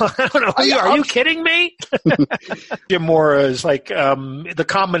don't know. Are you kidding me? Jim Mora is like, the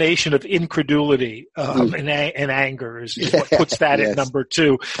combination of incredulity, and anger is what puts that at number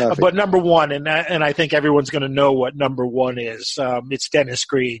 2. But number 1, and I think everyone's going to know what number 1 is. It's Dennis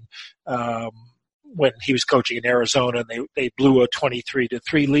Green. When he was coaching in Arizona, and they blew a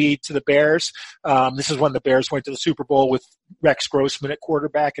 23-3 lead to the Bears. This is when the Bears went to the Super Bowl with Rex Grossman at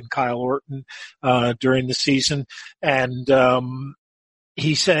quarterback and Kyle Orton, during the season. And,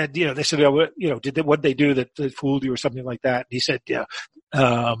 he said, they said, what'd they do that fooled you or something like that? And he said,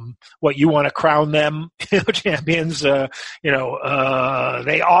 what, you want to crown them, champions? They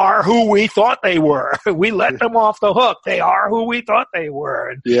are who we thought they were. We let them off the hook. They are who we thought they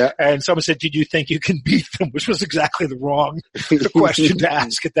were. And someone said, did you think you can beat them? Which was exactly the wrong question to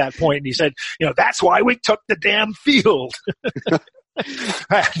ask at that point. And he said, that's why we took the damn field.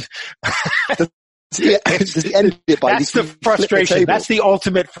 That's the frustration. That's the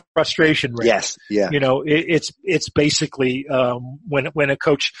ultimate frustration rate. Yes. Yeah. It's basically, when a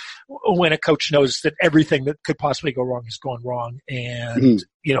coach knows that everything that could possibly go wrong has gone wrong, and,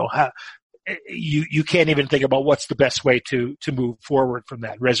 you can't even think about what's the best way to move forward from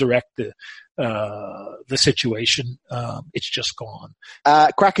that, resurrect the situation. It's just gone.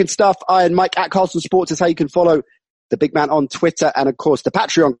 Cracking stuff. Iron Mike at Carlson Sports is how you can follow the big man on Twitter, and of course the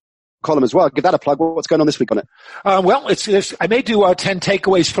Patreon column as well. Give that a plug. What's going on this week on it? Well, I may do 10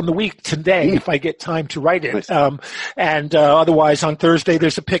 takeaways from the week today if I get time to write it. Nice. Otherwise on Thursday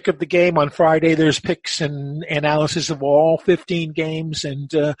there's a pick of the game. On Friday there's picks and analysis of all 15 games,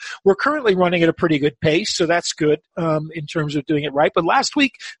 and we're currently running at a pretty good pace, so that's good in terms of doing it right. But last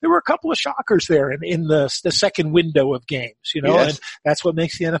week there were a couple of shockers there in the second window of games, and that's what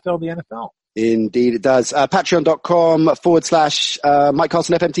makes the NFL the NFL. Indeed it does. Patreon.com/Mike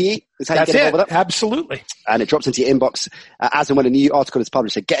Carlson FMTE is how you get involved with that. Absolutely. And it drops into your inbox as and when a new article is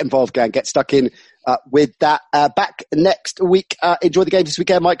published. So get involved, gang, get stuck in with that. Back next week. Enjoy the games this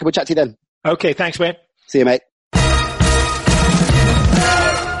weekend, Mike, and we'll chat to you then. Okay, thanks, man. See you, mate.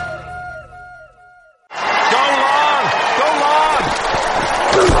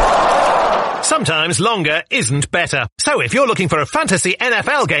 Sometimes longer isn't better. So if you're looking for a fantasy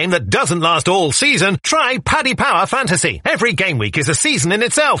NFL game that doesn't last all season, try Paddy Power Fantasy. Every game week is a season in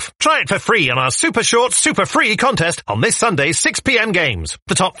itself. Try it for free on our super short, super free contest on this Sunday's 6 p.m. games.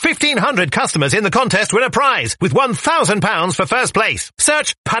 The top 1,500 customers in the contest win a prize with £1,000 for first place.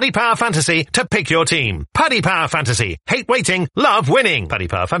 Search Paddy Power Fantasy to pick your team. Paddy Power Fantasy. Hate waiting, love winning. Paddy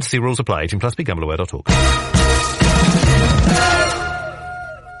Power Fantasy rules apply. 18+ BeGambleAware.org.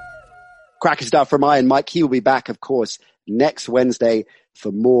 Cracking stuff from Iron Mike. He will be back, of course, next Wednesday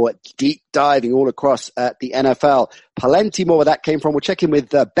for more deep diving all across the NFL. Plenty more where that came from. We'll check in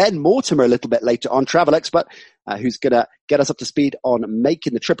with Ben Mortimer a little bit later on, travel expert, who's going to get us up to speed on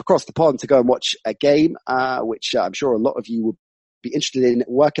making the trip across the pond to go and watch a game, which I'm sure a lot of you will be interested in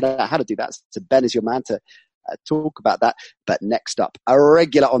working out how to do that. So Ben is your man to talk about that. But next up, a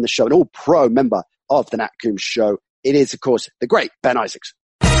regular on the show, an all-pro member of the Nat Coombs Show. It is, of course, the great Ben Isaacs.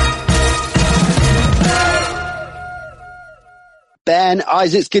 Ben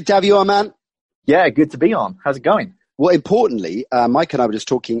Isaacs, good to have you on, man. Yeah, good to be on. How's it going? Well, importantly, Mike and I were just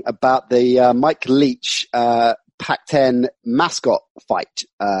talking about the Mike Leach Pac-10 mascot fight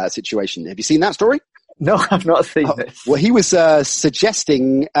situation. Have you seen that story? No, I've not seen this. Well, he was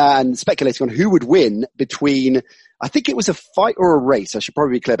suggesting and speculating on who would win between, I think it was a fight or a race. I should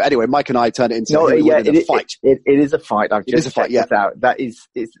probably be clear. But anyway, Mike and I turned it into a fight. It is a fight. I've just checked this out. This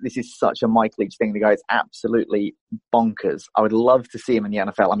is such a Mike Leach thing. The guy is absolutely bonkers. I would love to see him in the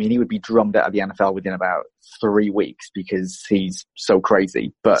NFL. I mean, he would be drummed out of the NFL within about 3 weeks because he's so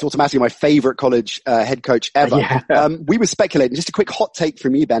crazy. But it's automatically my favorite college head coach ever. Yeah. We were speculating, just a quick hot take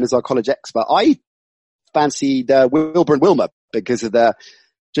from you, Ben, as our college expert. I fancied Wilbur and Wilma because of the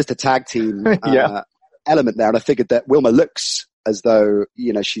tag team element there, and I figured that Wilma looks as though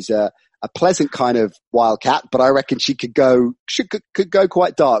she's a pleasant kind of wildcat, but I reckon she could go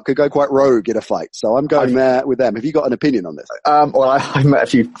quite dark, could go quite rogue in a fight. So I'm going there with them. Have you got an opinion on this? Well, I met a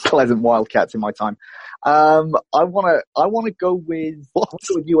few pleasant wildcats in my time. I want to go with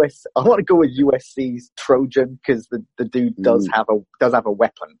USC's Trojan because the dude does have a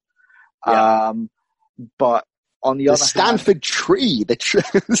weapon. Yeah. But On the the other Stanford hand, tree.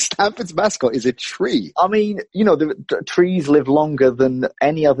 Stanford's mascot is a tree. I mean, the trees live longer than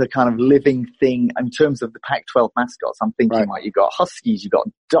any other kind of living thing in terms of the Pac-12 mascots. I'm thinking, right, you've got huskies, you've got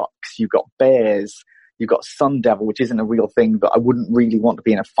ducks, you've got bears, you've got sun devil, which isn't a real thing, but I wouldn't really want to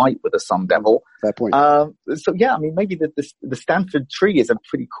be in a fight with a sun devil. Fair point. So yeah, I mean, maybe the Stanford tree is a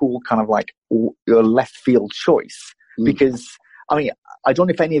pretty cool kind of like left field choice because, I mean, I don't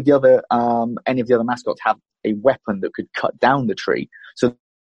know if any of the other mascots have a weapon that could cut down the tree. So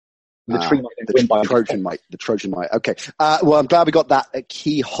the tree might win by the Trojan might. Okay. Well, I'm glad we got that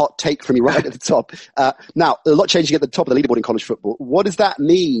key hot take from you right at the top. Now, a lot changing at the top of the leaderboard in college football. What does that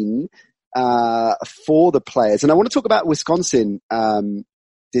mean for the players? And I want to talk about Wisconsin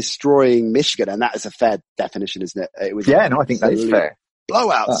destroying Michigan, and that is a fair definition, isn't it? I think that is fair.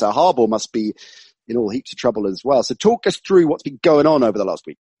 Blowout. So Harbaugh must be in all heaps of trouble as well. So talk us through what's been going on over the last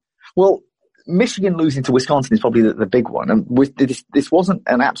week. Well, Michigan losing to Wisconsin is probably the big one. And this wasn't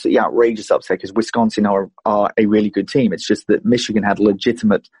an absolutely outrageous upset because Wisconsin are a really good team. It's just that Michigan had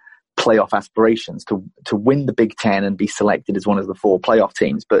legitimate playoff aspirations to win the Big Ten and be selected as one of the 4 playoff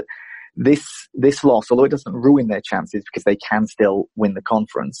teams. But this loss, although it doesn't ruin their chances because they can still win the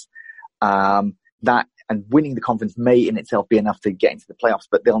conference, and winning the conference may in itself be enough to get into the playoffs,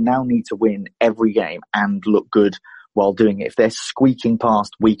 but they'll now need to win every game and look good while doing it. If they're squeaking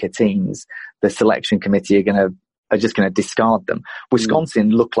past weaker teams, the selection committee are just going to discard them. Wisconsin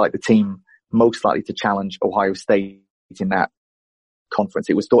looked like the team most likely to challenge Ohio State in that conference.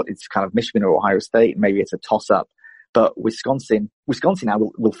 It was thought it's kind of Michigan or Ohio State. Maybe it's a toss up, but Wisconsin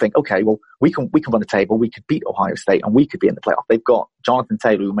now will think, okay, well, we can run the table. We could beat Ohio State and we could be in the playoff. They've got Jonathan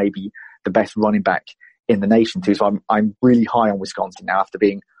Taylor, who may be the best running back in the nation too. So I'm really high on Wisconsin now after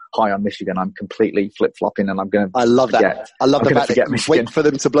being high on Michigan. I'm completely flip-flopping and I love that. I love the fact that you wait for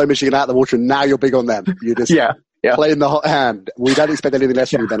them to blow Michigan out of the water and now you're big on them. You're just playing the hot hand. We don't expect anything less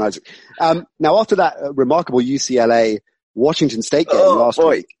from you, Ben Isaac. Now after that remarkable UCLA Washington State game last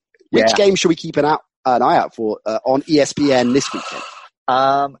week, which game should we keep an eye out for on ESPN this weekend?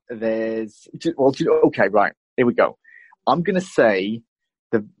 Okay, right. Here we go. I'm going to say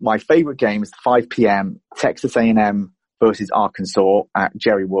my favorite game is 5 p.m. Texas A&M versus Arkansas at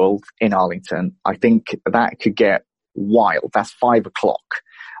Jerry World in Arlington. I think that could get wild. That's 5 o'clock.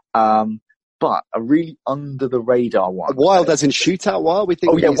 But a really under the radar one. Wild as in shootout wild? We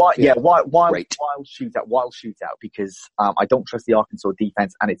think. Wild shootout because I don't trust the Arkansas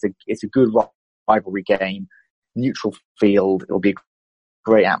defense, and it's a good rivalry game, neutral field. It'll be a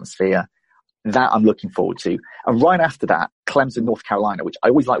great atmosphere. That I'm looking forward to. And right after that, Clemson, North Carolina, which I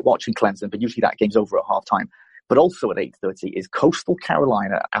always like watching Clemson, but usually that game's over at halftime. But also at 8:30 is Coastal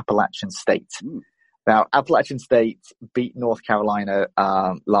Carolina, Appalachian State. Now, Appalachian State beat North Carolina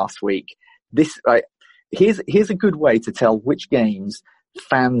last week. Here's a good way to tell which games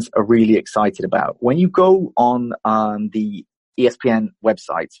fans are really excited about. When you go on the ESPN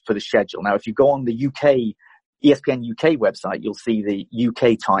website for the schedule. Now, if you go on the ESPN UK website, you'll see the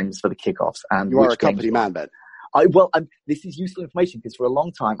UK times for the kickoffs. And you are a company man, Ben. This is useful information because for a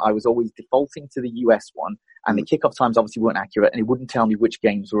long time I was always defaulting to the US one, and the kickoff times obviously weren't accurate, and it wouldn't tell me which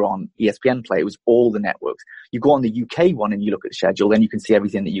games were on ESPN Play. It was all the networks. You go on the UK one and you look at the schedule, then you can see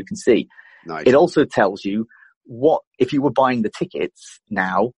everything that you can see. Nice. It also tells you if you were buying the tickets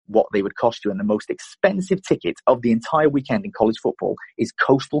now, what they would cost you. And the most expensive ticket of the entire weekend in college football is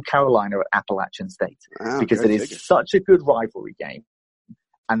Coastal Carolina at Appalachian State, because it is such a good rivalry game.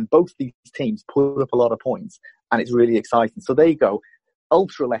 And both these teams put up a lot of points, and it's really exciting. So there you go.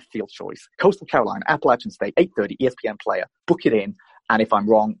 Ultra left field choice. Coastal Carolina, Appalachian State, 8:30, ESPN Player. Book it in. And if I'm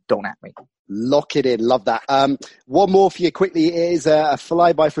wrong, don't at me. Lock it in. Love that. One more for you quickly. It is a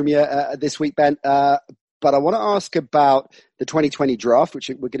flyby from you this week, Ben. But I want to ask about the 2020 draft, which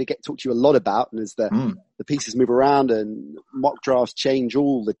we're going to talk to you a lot about. And as the pieces move around and mock drafts change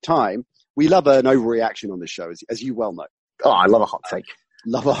all the time, we love an overreaction on this show, as you well know. Oh, I love a hot take.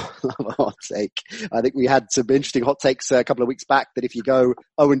 Love a hot take. I think we had some interesting hot takes a couple of weeks back that if you go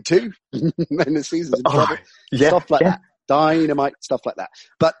 0-2, then the season's in trouble. Stuff like that. Dynamite, stuff like that.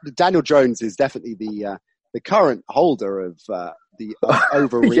 But Daniel Jones is definitely the current holder of the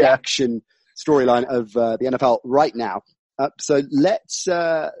overreaction storyline of the NFL right now. So let's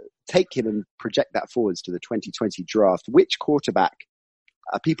take him and project that forwards to the 2020 draft. Which quarterback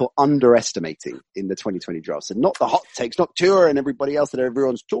are people underestimating in the 2020 draft? So not the hot takes, not Tua and everybody else that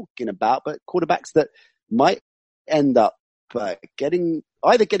everyone's talking about, but quarterbacks that might end up getting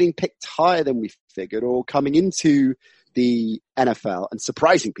picked higher than we figured, or coming into the NFL and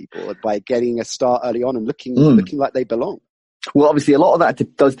surprising people by getting a start early on and looking like they belong. Well, obviously, a lot of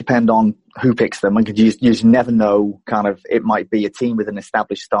that does depend on who picks them. Like, you just never know. Kind of, it might be a team with an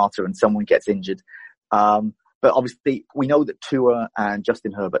established starter and someone gets injured. But obviously, we know that Tua and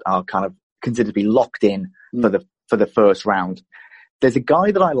Justin Herbert are kind of considered to be locked in for the first round. There's a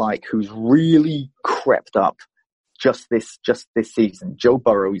guy that I like who's really crept up just this season. Joe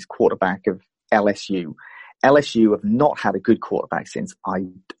Burrow, he's quarterback of LSU. LSU have not had a good quarterback since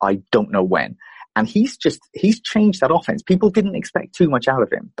I don't know when. And he's changed that offense. People didn't expect too much out of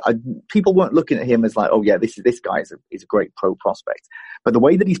him. People weren't looking at him as like, oh yeah, this guy is a great pro prospect. But the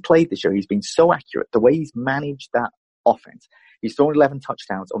way that he's played this year, he's been so accurate. The way he's managed that offense, he's thrown 11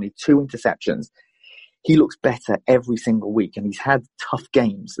 touchdowns, only 2 interceptions. He looks better every single week, and he's had tough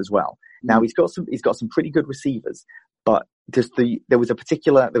games as well. Now he's got some pretty good receivers, but there was a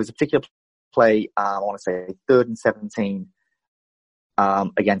particular play, I want to say 3rd and 17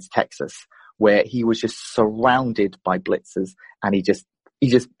 against Texas, where he was just surrounded by blitzers, and he just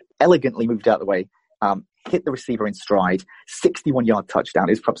elegantly moved out of the way, hit the receiver in stride, 61-yard touchdown.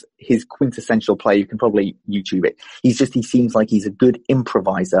 Is perhaps his quintessential play. You can probably YouTube it. He seems like he's a good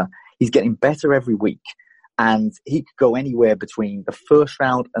improviser. He's getting better every week, and he could go anywhere between the 1st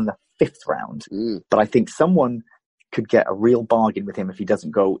round and the 5th round. But I think someone could get a real bargain with him if he doesn't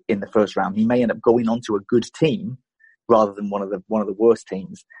go in the 1st round. He may end up going on to a good team rather than one of the worst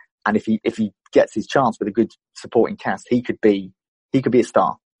teams. And if he gets his chance with a good supporting cast, he could be a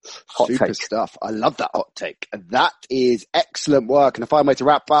star. Hot Super take stuff. I love that hot take. That is excellent work, and a fine way to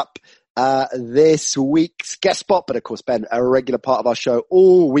wrap up this week's guest spot. But of course, Ben, a regular part of our show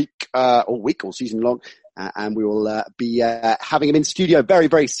all season long, and we will be having him in studio very,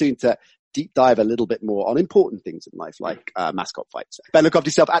 very soon to deep dive a little bit more on important things in life, like mascot fights. Ben, look after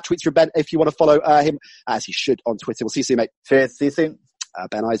yourself at Tweets from Ben if you want to follow him, as he should, on Twitter. We'll see you soon, mate. Cheers. See you soon.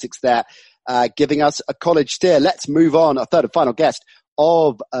 Ben Isaacs there, giving us a college steer. Let's move on. Our third and final guest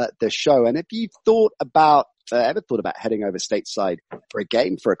of the show. And if you've ever thought about heading over stateside for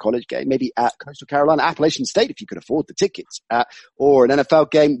a college game, maybe at Coastal Carolina, Appalachian State, if you could afford the tickets, or an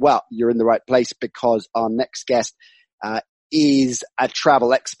NFL game, well, you're in the right place, because our next guest is a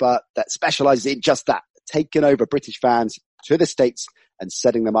travel expert that specializes in just that, taking over British fans to the States and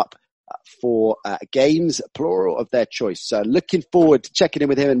setting them up for games, plural, of their choice. So looking forward to checking in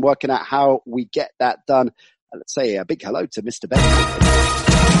with him and working out how we get that done. Let's say a big hello to Mr. Ben.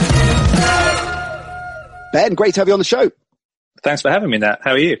 Ben, great to have you on the show. Thanks for having me, Nat.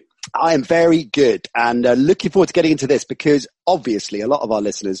 How are you? I am very good, and looking forward to getting into this, because obviously a lot of our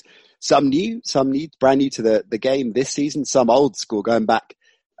listeners, some brand new to the game this season, some old school, going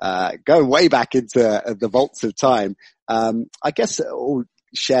way back into the vaults of time. I guess all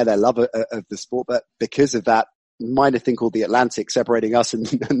share their love of the sport, but because of that minor thing called the Atlantic separating us and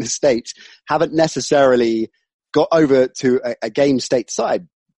the States, haven't necessarily got over to a game stateside.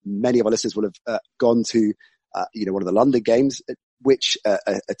 Many of our listeners will have gone to one of the London games, which are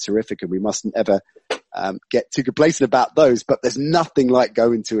terrific, and we mustn't ever get too complacent about those. But there's nothing like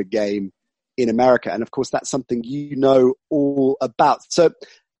going to a game in America, and of course that's something you know all about. So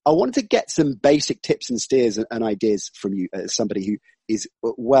I wanted to get some basic tips and steers and ideas from you, as somebody who is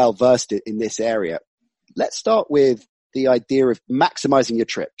well versed in this area. Let's start with the idea of maximizing your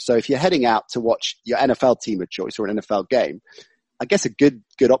trip. So if you're heading out to watch your NFL team of choice or an NFL game, I guess a good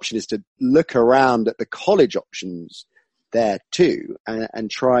option is to look around at the college options there too, and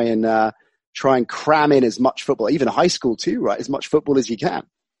try and cram in as much football, even high school too, right? As much football as you can.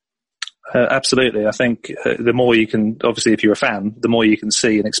 Absolutely. I think the more you can, obviously if you're a fan, the more you can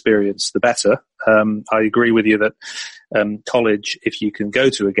see and experience, the better. I agree with you that college, if you can go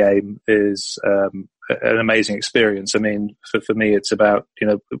to a game, is an amazing experience. I mean, for me, it's about,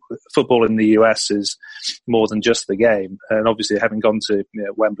 football in the US is more than just the game. And obviously having gone to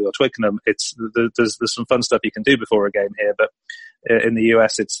Wembley or Twickenham, there's some fun stuff you can do before a game here, but in the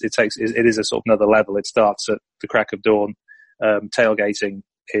US, it is a sort of another level. It starts at the crack of dawn. Tailgating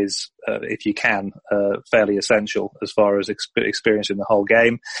is, if you can, fairly essential as far as experiencing the whole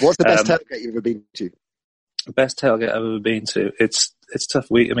game. What's the best tailgate you've ever been to? Best tailgate I've ever been to. It's tough.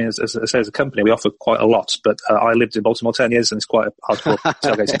 As I say, as a company, we offer quite a lot, but I lived in Baltimore 10 years, and it's quite a hardcore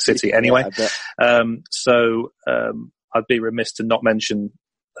tailgating city anyway. So I'd be remiss to not mention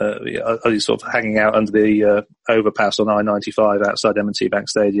sort of hanging out under the overpass on I-95 outside M&T Bank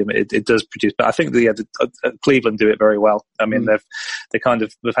Stadium. It does produce, but I think Cleveland do it very well. I mean,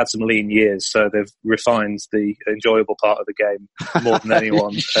 they've had some lean years, so they've refined the enjoyable part of the game more than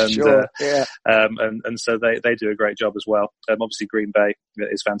anyone. And, sure, yeah. And so they do a great job as well. Obviously Green Bay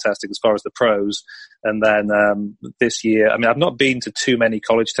is fantastic as far as the pros. And then, this year, I mean, I've not been to too many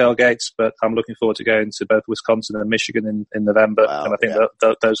college tailgates, but I'm looking forward to going to both Wisconsin and Michigan in November. Wow, and I think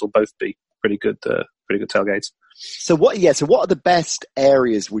those will both be pretty good tailgates. So what are the best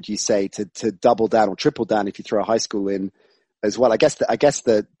areas, would you say, to double down or triple down if you throw a high school in as well? I guess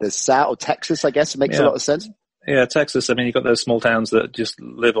the South, or Texas, I guess, makes a lot of sense. Yeah, Texas. I mean, you've got those small towns that just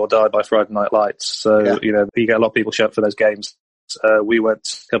live or die by Friday night lights. So, you get a lot of people show up for those games. We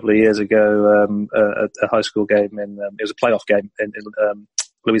went a couple of years ago, a high school game it was a playoff game in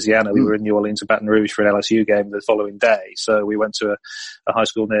Louisiana. We were in New Orleans and Baton Rouge for an LSU game the following day. So we went to a high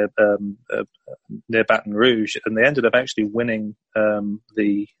school near Baton Rouge, and they ended up actually winning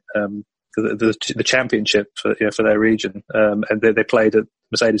the championship for their region. And they played at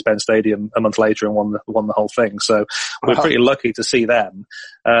Mercedes-Benz Stadium a month later and won the whole thing. So we're pretty lucky to see them.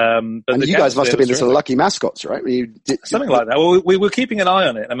 But and you guys must have been the sort of lucky mascots, right? Something like that. Well, we were keeping an eye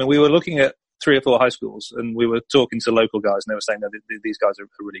on it. I mean, we were looking at 3 or 4 high schools, and we were talking to local guys, and they were saying that these guys are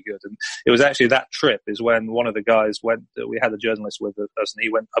really good. And it was actually that trip is when one of the guys went. We had a journalist with us, and he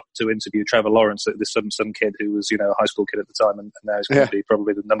went up to interview Trevor Lawrence, this some kid who was a high school kid at the time, and now he's going to be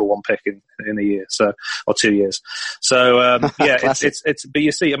probably the number 1 pick in a year, or 2 years. So it's. But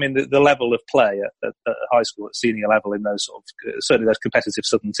you see, I mean, the level of play at high school, at senior level, in those sort of certainly those competitive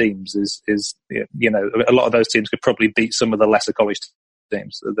Southern teams is a lot of those teams could probably beat some of the lesser college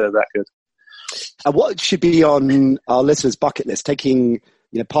teams. They're that good. And what should be on our listeners' bucket list, taking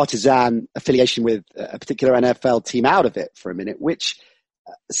partisan affiliation with a particular NFL team out of it for a minute, which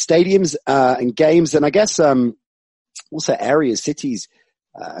stadiums and games, and I guess also areas, cities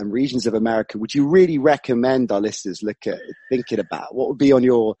and regions of America, would you really recommend our listeners look at thinking about? What would be on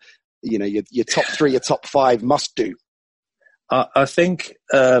your top 3, your top 5 must do? I think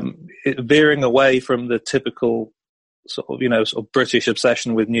veering away from the typical sort of British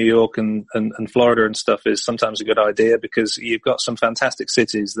obsession with New York and Florida and stuff is sometimes a good idea, because you've got some fantastic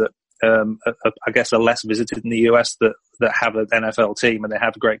cities that I guess are less visited in the US that have an NFL team, and they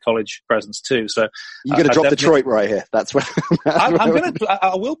have a great college presence too. So you're going to drop Detroit right here. That's where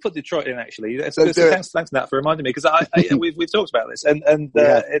I will put Detroit in, actually. Thanks for that for reminding me, because we've talked about this, and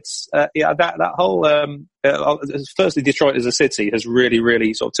it's that whole firstly, Detroit as a city has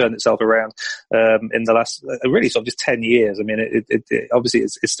really sort of turned itself around in the last really sort of just 10 years. I mean, it obviously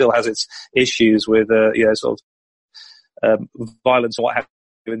it still has its issues with sort of violence or what have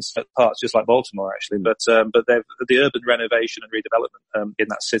you in certain parts, just like Baltimore, actually. But the urban renovation and redevelopment in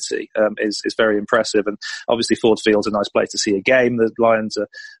that city is very impressive. And obviously, Ford Field's a nice place to see a game. The Lions are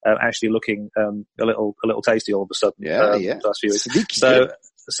actually looking a little tasty all of a sudden. The last few weeks.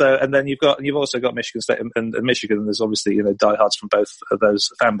 So, and then you've also got Michigan State and Michigan, and there's obviously, diehards from both of those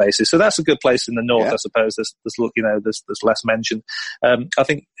fan bases. So that's a good place in the north, I suppose. There's less mention. I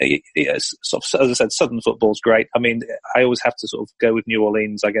think, sort of, as I said, Southern football's great. I mean, I always have to sort of go with New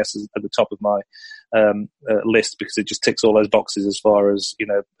Orleans, I guess, at the top of my list, because it just ticks all those boxes as far as,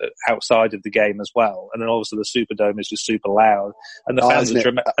 outside of the game as well. And then also the Superdome is just super loud, and the fans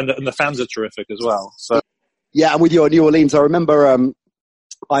and the fans are terrific as well. So yeah, and with your New Orleans, I remember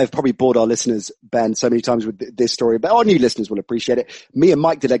I've probably bored our listeners, Ben, so many times with this story, but our new listeners will appreciate it. Me and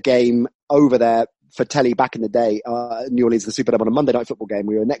Mike did a game over there for telly back in the day, New Orleans, the Superdome, on a Monday Night Football game.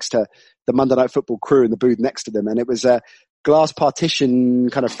 We were next to the Monday Night Football crew in the booth next to them, and it was a glass partition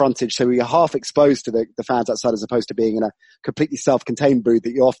kind of frontage, so we were half exposed to the fans outside, as opposed to being in a completely self-contained booth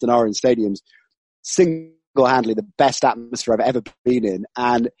that you often are in stadiums. Single-handedly the best atmosphere I've ever been in,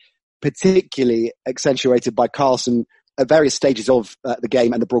 and particularly accentuated by Carlson at various stages of the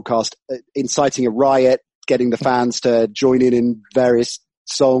game and the broadcast, inciting a riot, getting the fans to join in various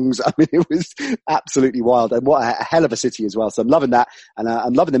songs. I mean, it was absolutely wild, and what a hell of a city as well. So I'm loving that, and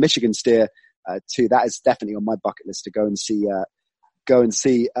I'm loving the Michigan steer too. That is definitely on my bucket list to go and see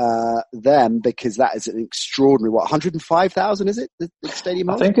them, because that is an extraordinary, 105,000 is it, the stadium?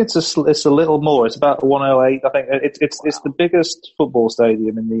 I think it's a little more. It's about 108. I think it's the biggest football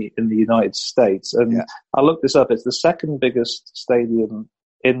stadium in the United States, and I looked this up. It's the second biggest stadium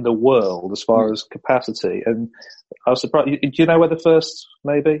in the world as far as capacity, and I was surprised. Do you know where the first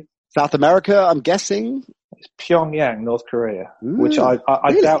may be? South America, I'm guessing. It's Pyongyang, North Korea, which I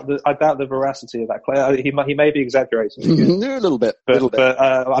really? doubt the veracity of that claim. He may be exaggerating a little bit. But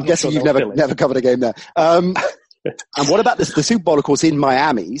I'm guessing you've never covered a game there. And what about the Super Bowl, of course, in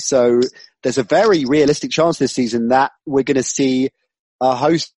Miami? So there's a very realistic chance this season that we're going to see a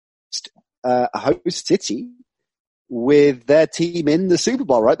host city with their team in the Super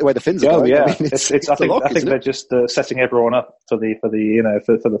Bowl, right? The way the Finns are going. Yeah. I mean, I think they're just setting everyone up for the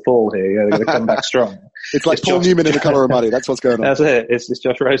fall here. They're going to come back strong. It's like Paul Newman in The Colour of Money. That's what's going on. That's it. It's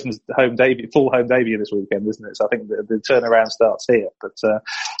Josh Rosen's full home debut this weekend, isn't it? So I think the turnaround starts here. But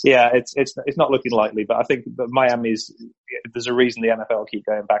it's not looking likely. But I think that there's a reason the NFL keep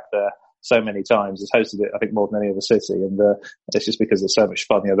going back there so many times. It's hosted it, I think, more than any other city, and it's just because it's so much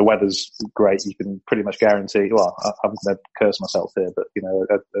fun. The weather's great. You can pretty much guarantee. Well, I'm going to curse myself here, but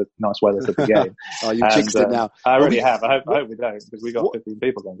a nice weather for the game. Oh, you jinxed it now. I really have. I hope we don't, because we got 15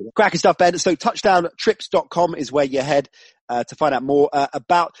 people going. Cracking stuff, Ben. So touchdowntrips.com is where you head to find out more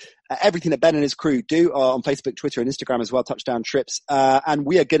about everything that Ben and his crew do on Facebook, Twitter, and Instagram as well. Touchdown Trips, and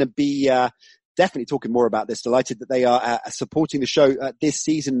we are going to be definitely talking more about this. Delighted that they are supporting the show this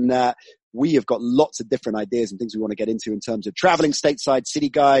season. We have got lots of different ideas and things we want to get into in terms of traveling stateside, city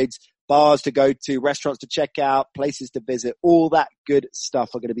guides, bars to go to, restaurants to check out, places to visit, all that good stuff.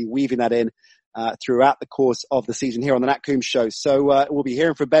 We're going to be weaving that in throughout the course of the season here on the Nat Coombs Show. So we'll be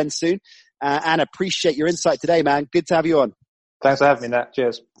hearing from Ben soon, and appreciate your insight today, man. Good to have you on. Thanks for having me, Nat.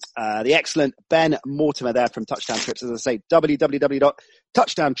 Cheers. The excellent Ben Mortimer there from Touchdown Trips. As I say,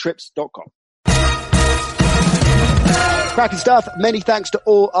 www.touchdowntrips.com. Cracking stuff. Many thanks to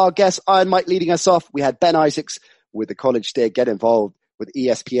all our guests. Iron Mike leading us off. We had Ben Isaacs with the College Steer get involved with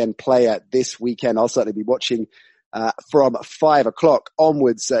ESPN Player this weekend. I'll certainly be watching from 5 o'clock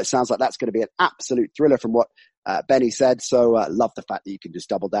onwards. Sounds like that's going to be an absolute thriller from what Benny said. So love the fact that you can just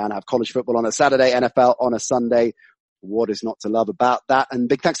double down, have college football on a Saturday, NFL on a Sunday. What is not to love about that? And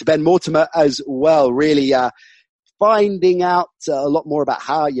big thanks to Ben Mortimer as well. Really finding out a lot more about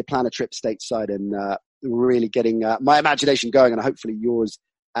how you plan a trip stateside, and really getting my imagination going, and hopefully yours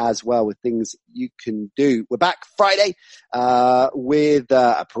as well, with things you can do. We're back Friday with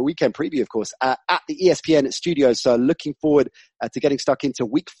a weekend preview, of course, at the ESPN studios. So looking forward to getting stuck into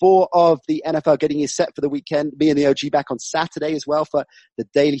week 4 of the NFL, getting you set for the weekend. Me and the OG back on Saturday as well for the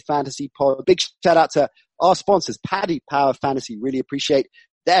Daily Fantasy Pod. Big shout out to our sponsors, Paddy Power Fantasy. Really appreciate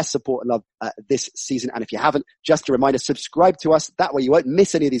their support and love this season. And if you haven't, just a reminder, subscribe to us. That way you won't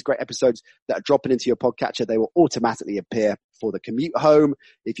miss any of these great episodes that are dropping into your podcatcher. They will automatically appear for the commute home,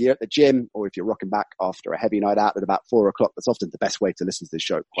 if you're at the gym, or if you're rocking back after a heavy night out at about 4 o'clock. That's often the best way to listen to the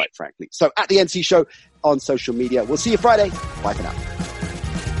show, quite frankly. So at the NC Show on social media. We'll see you Friday. Bye for now.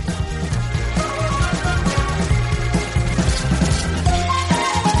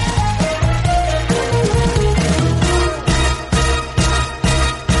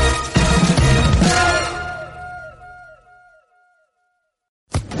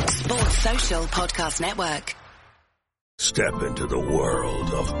 Social Podcast Network. Step into the world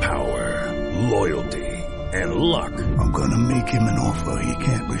of power, loyalty, and luck. I'm gonna make him an offer he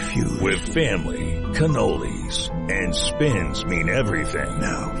can't refuse. With family, cannolis, and spins mean everything.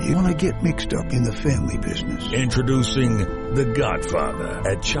 Now, you wanna get mixed up in the family business. Introducing The Godfather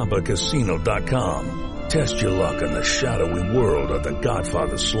at ChumbaCasino.com. Test your luck in the shadowy world of The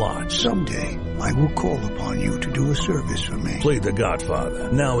Godfather slot. Someday, I will call upon you to do a service for me. Play The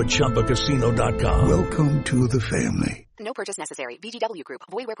Godfather, now at ChumbaCasino.com. Welcome to the family. No purchase necessary. VGW Group.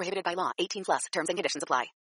 Void where prohibited by law. 18+. Terms and conditions apply.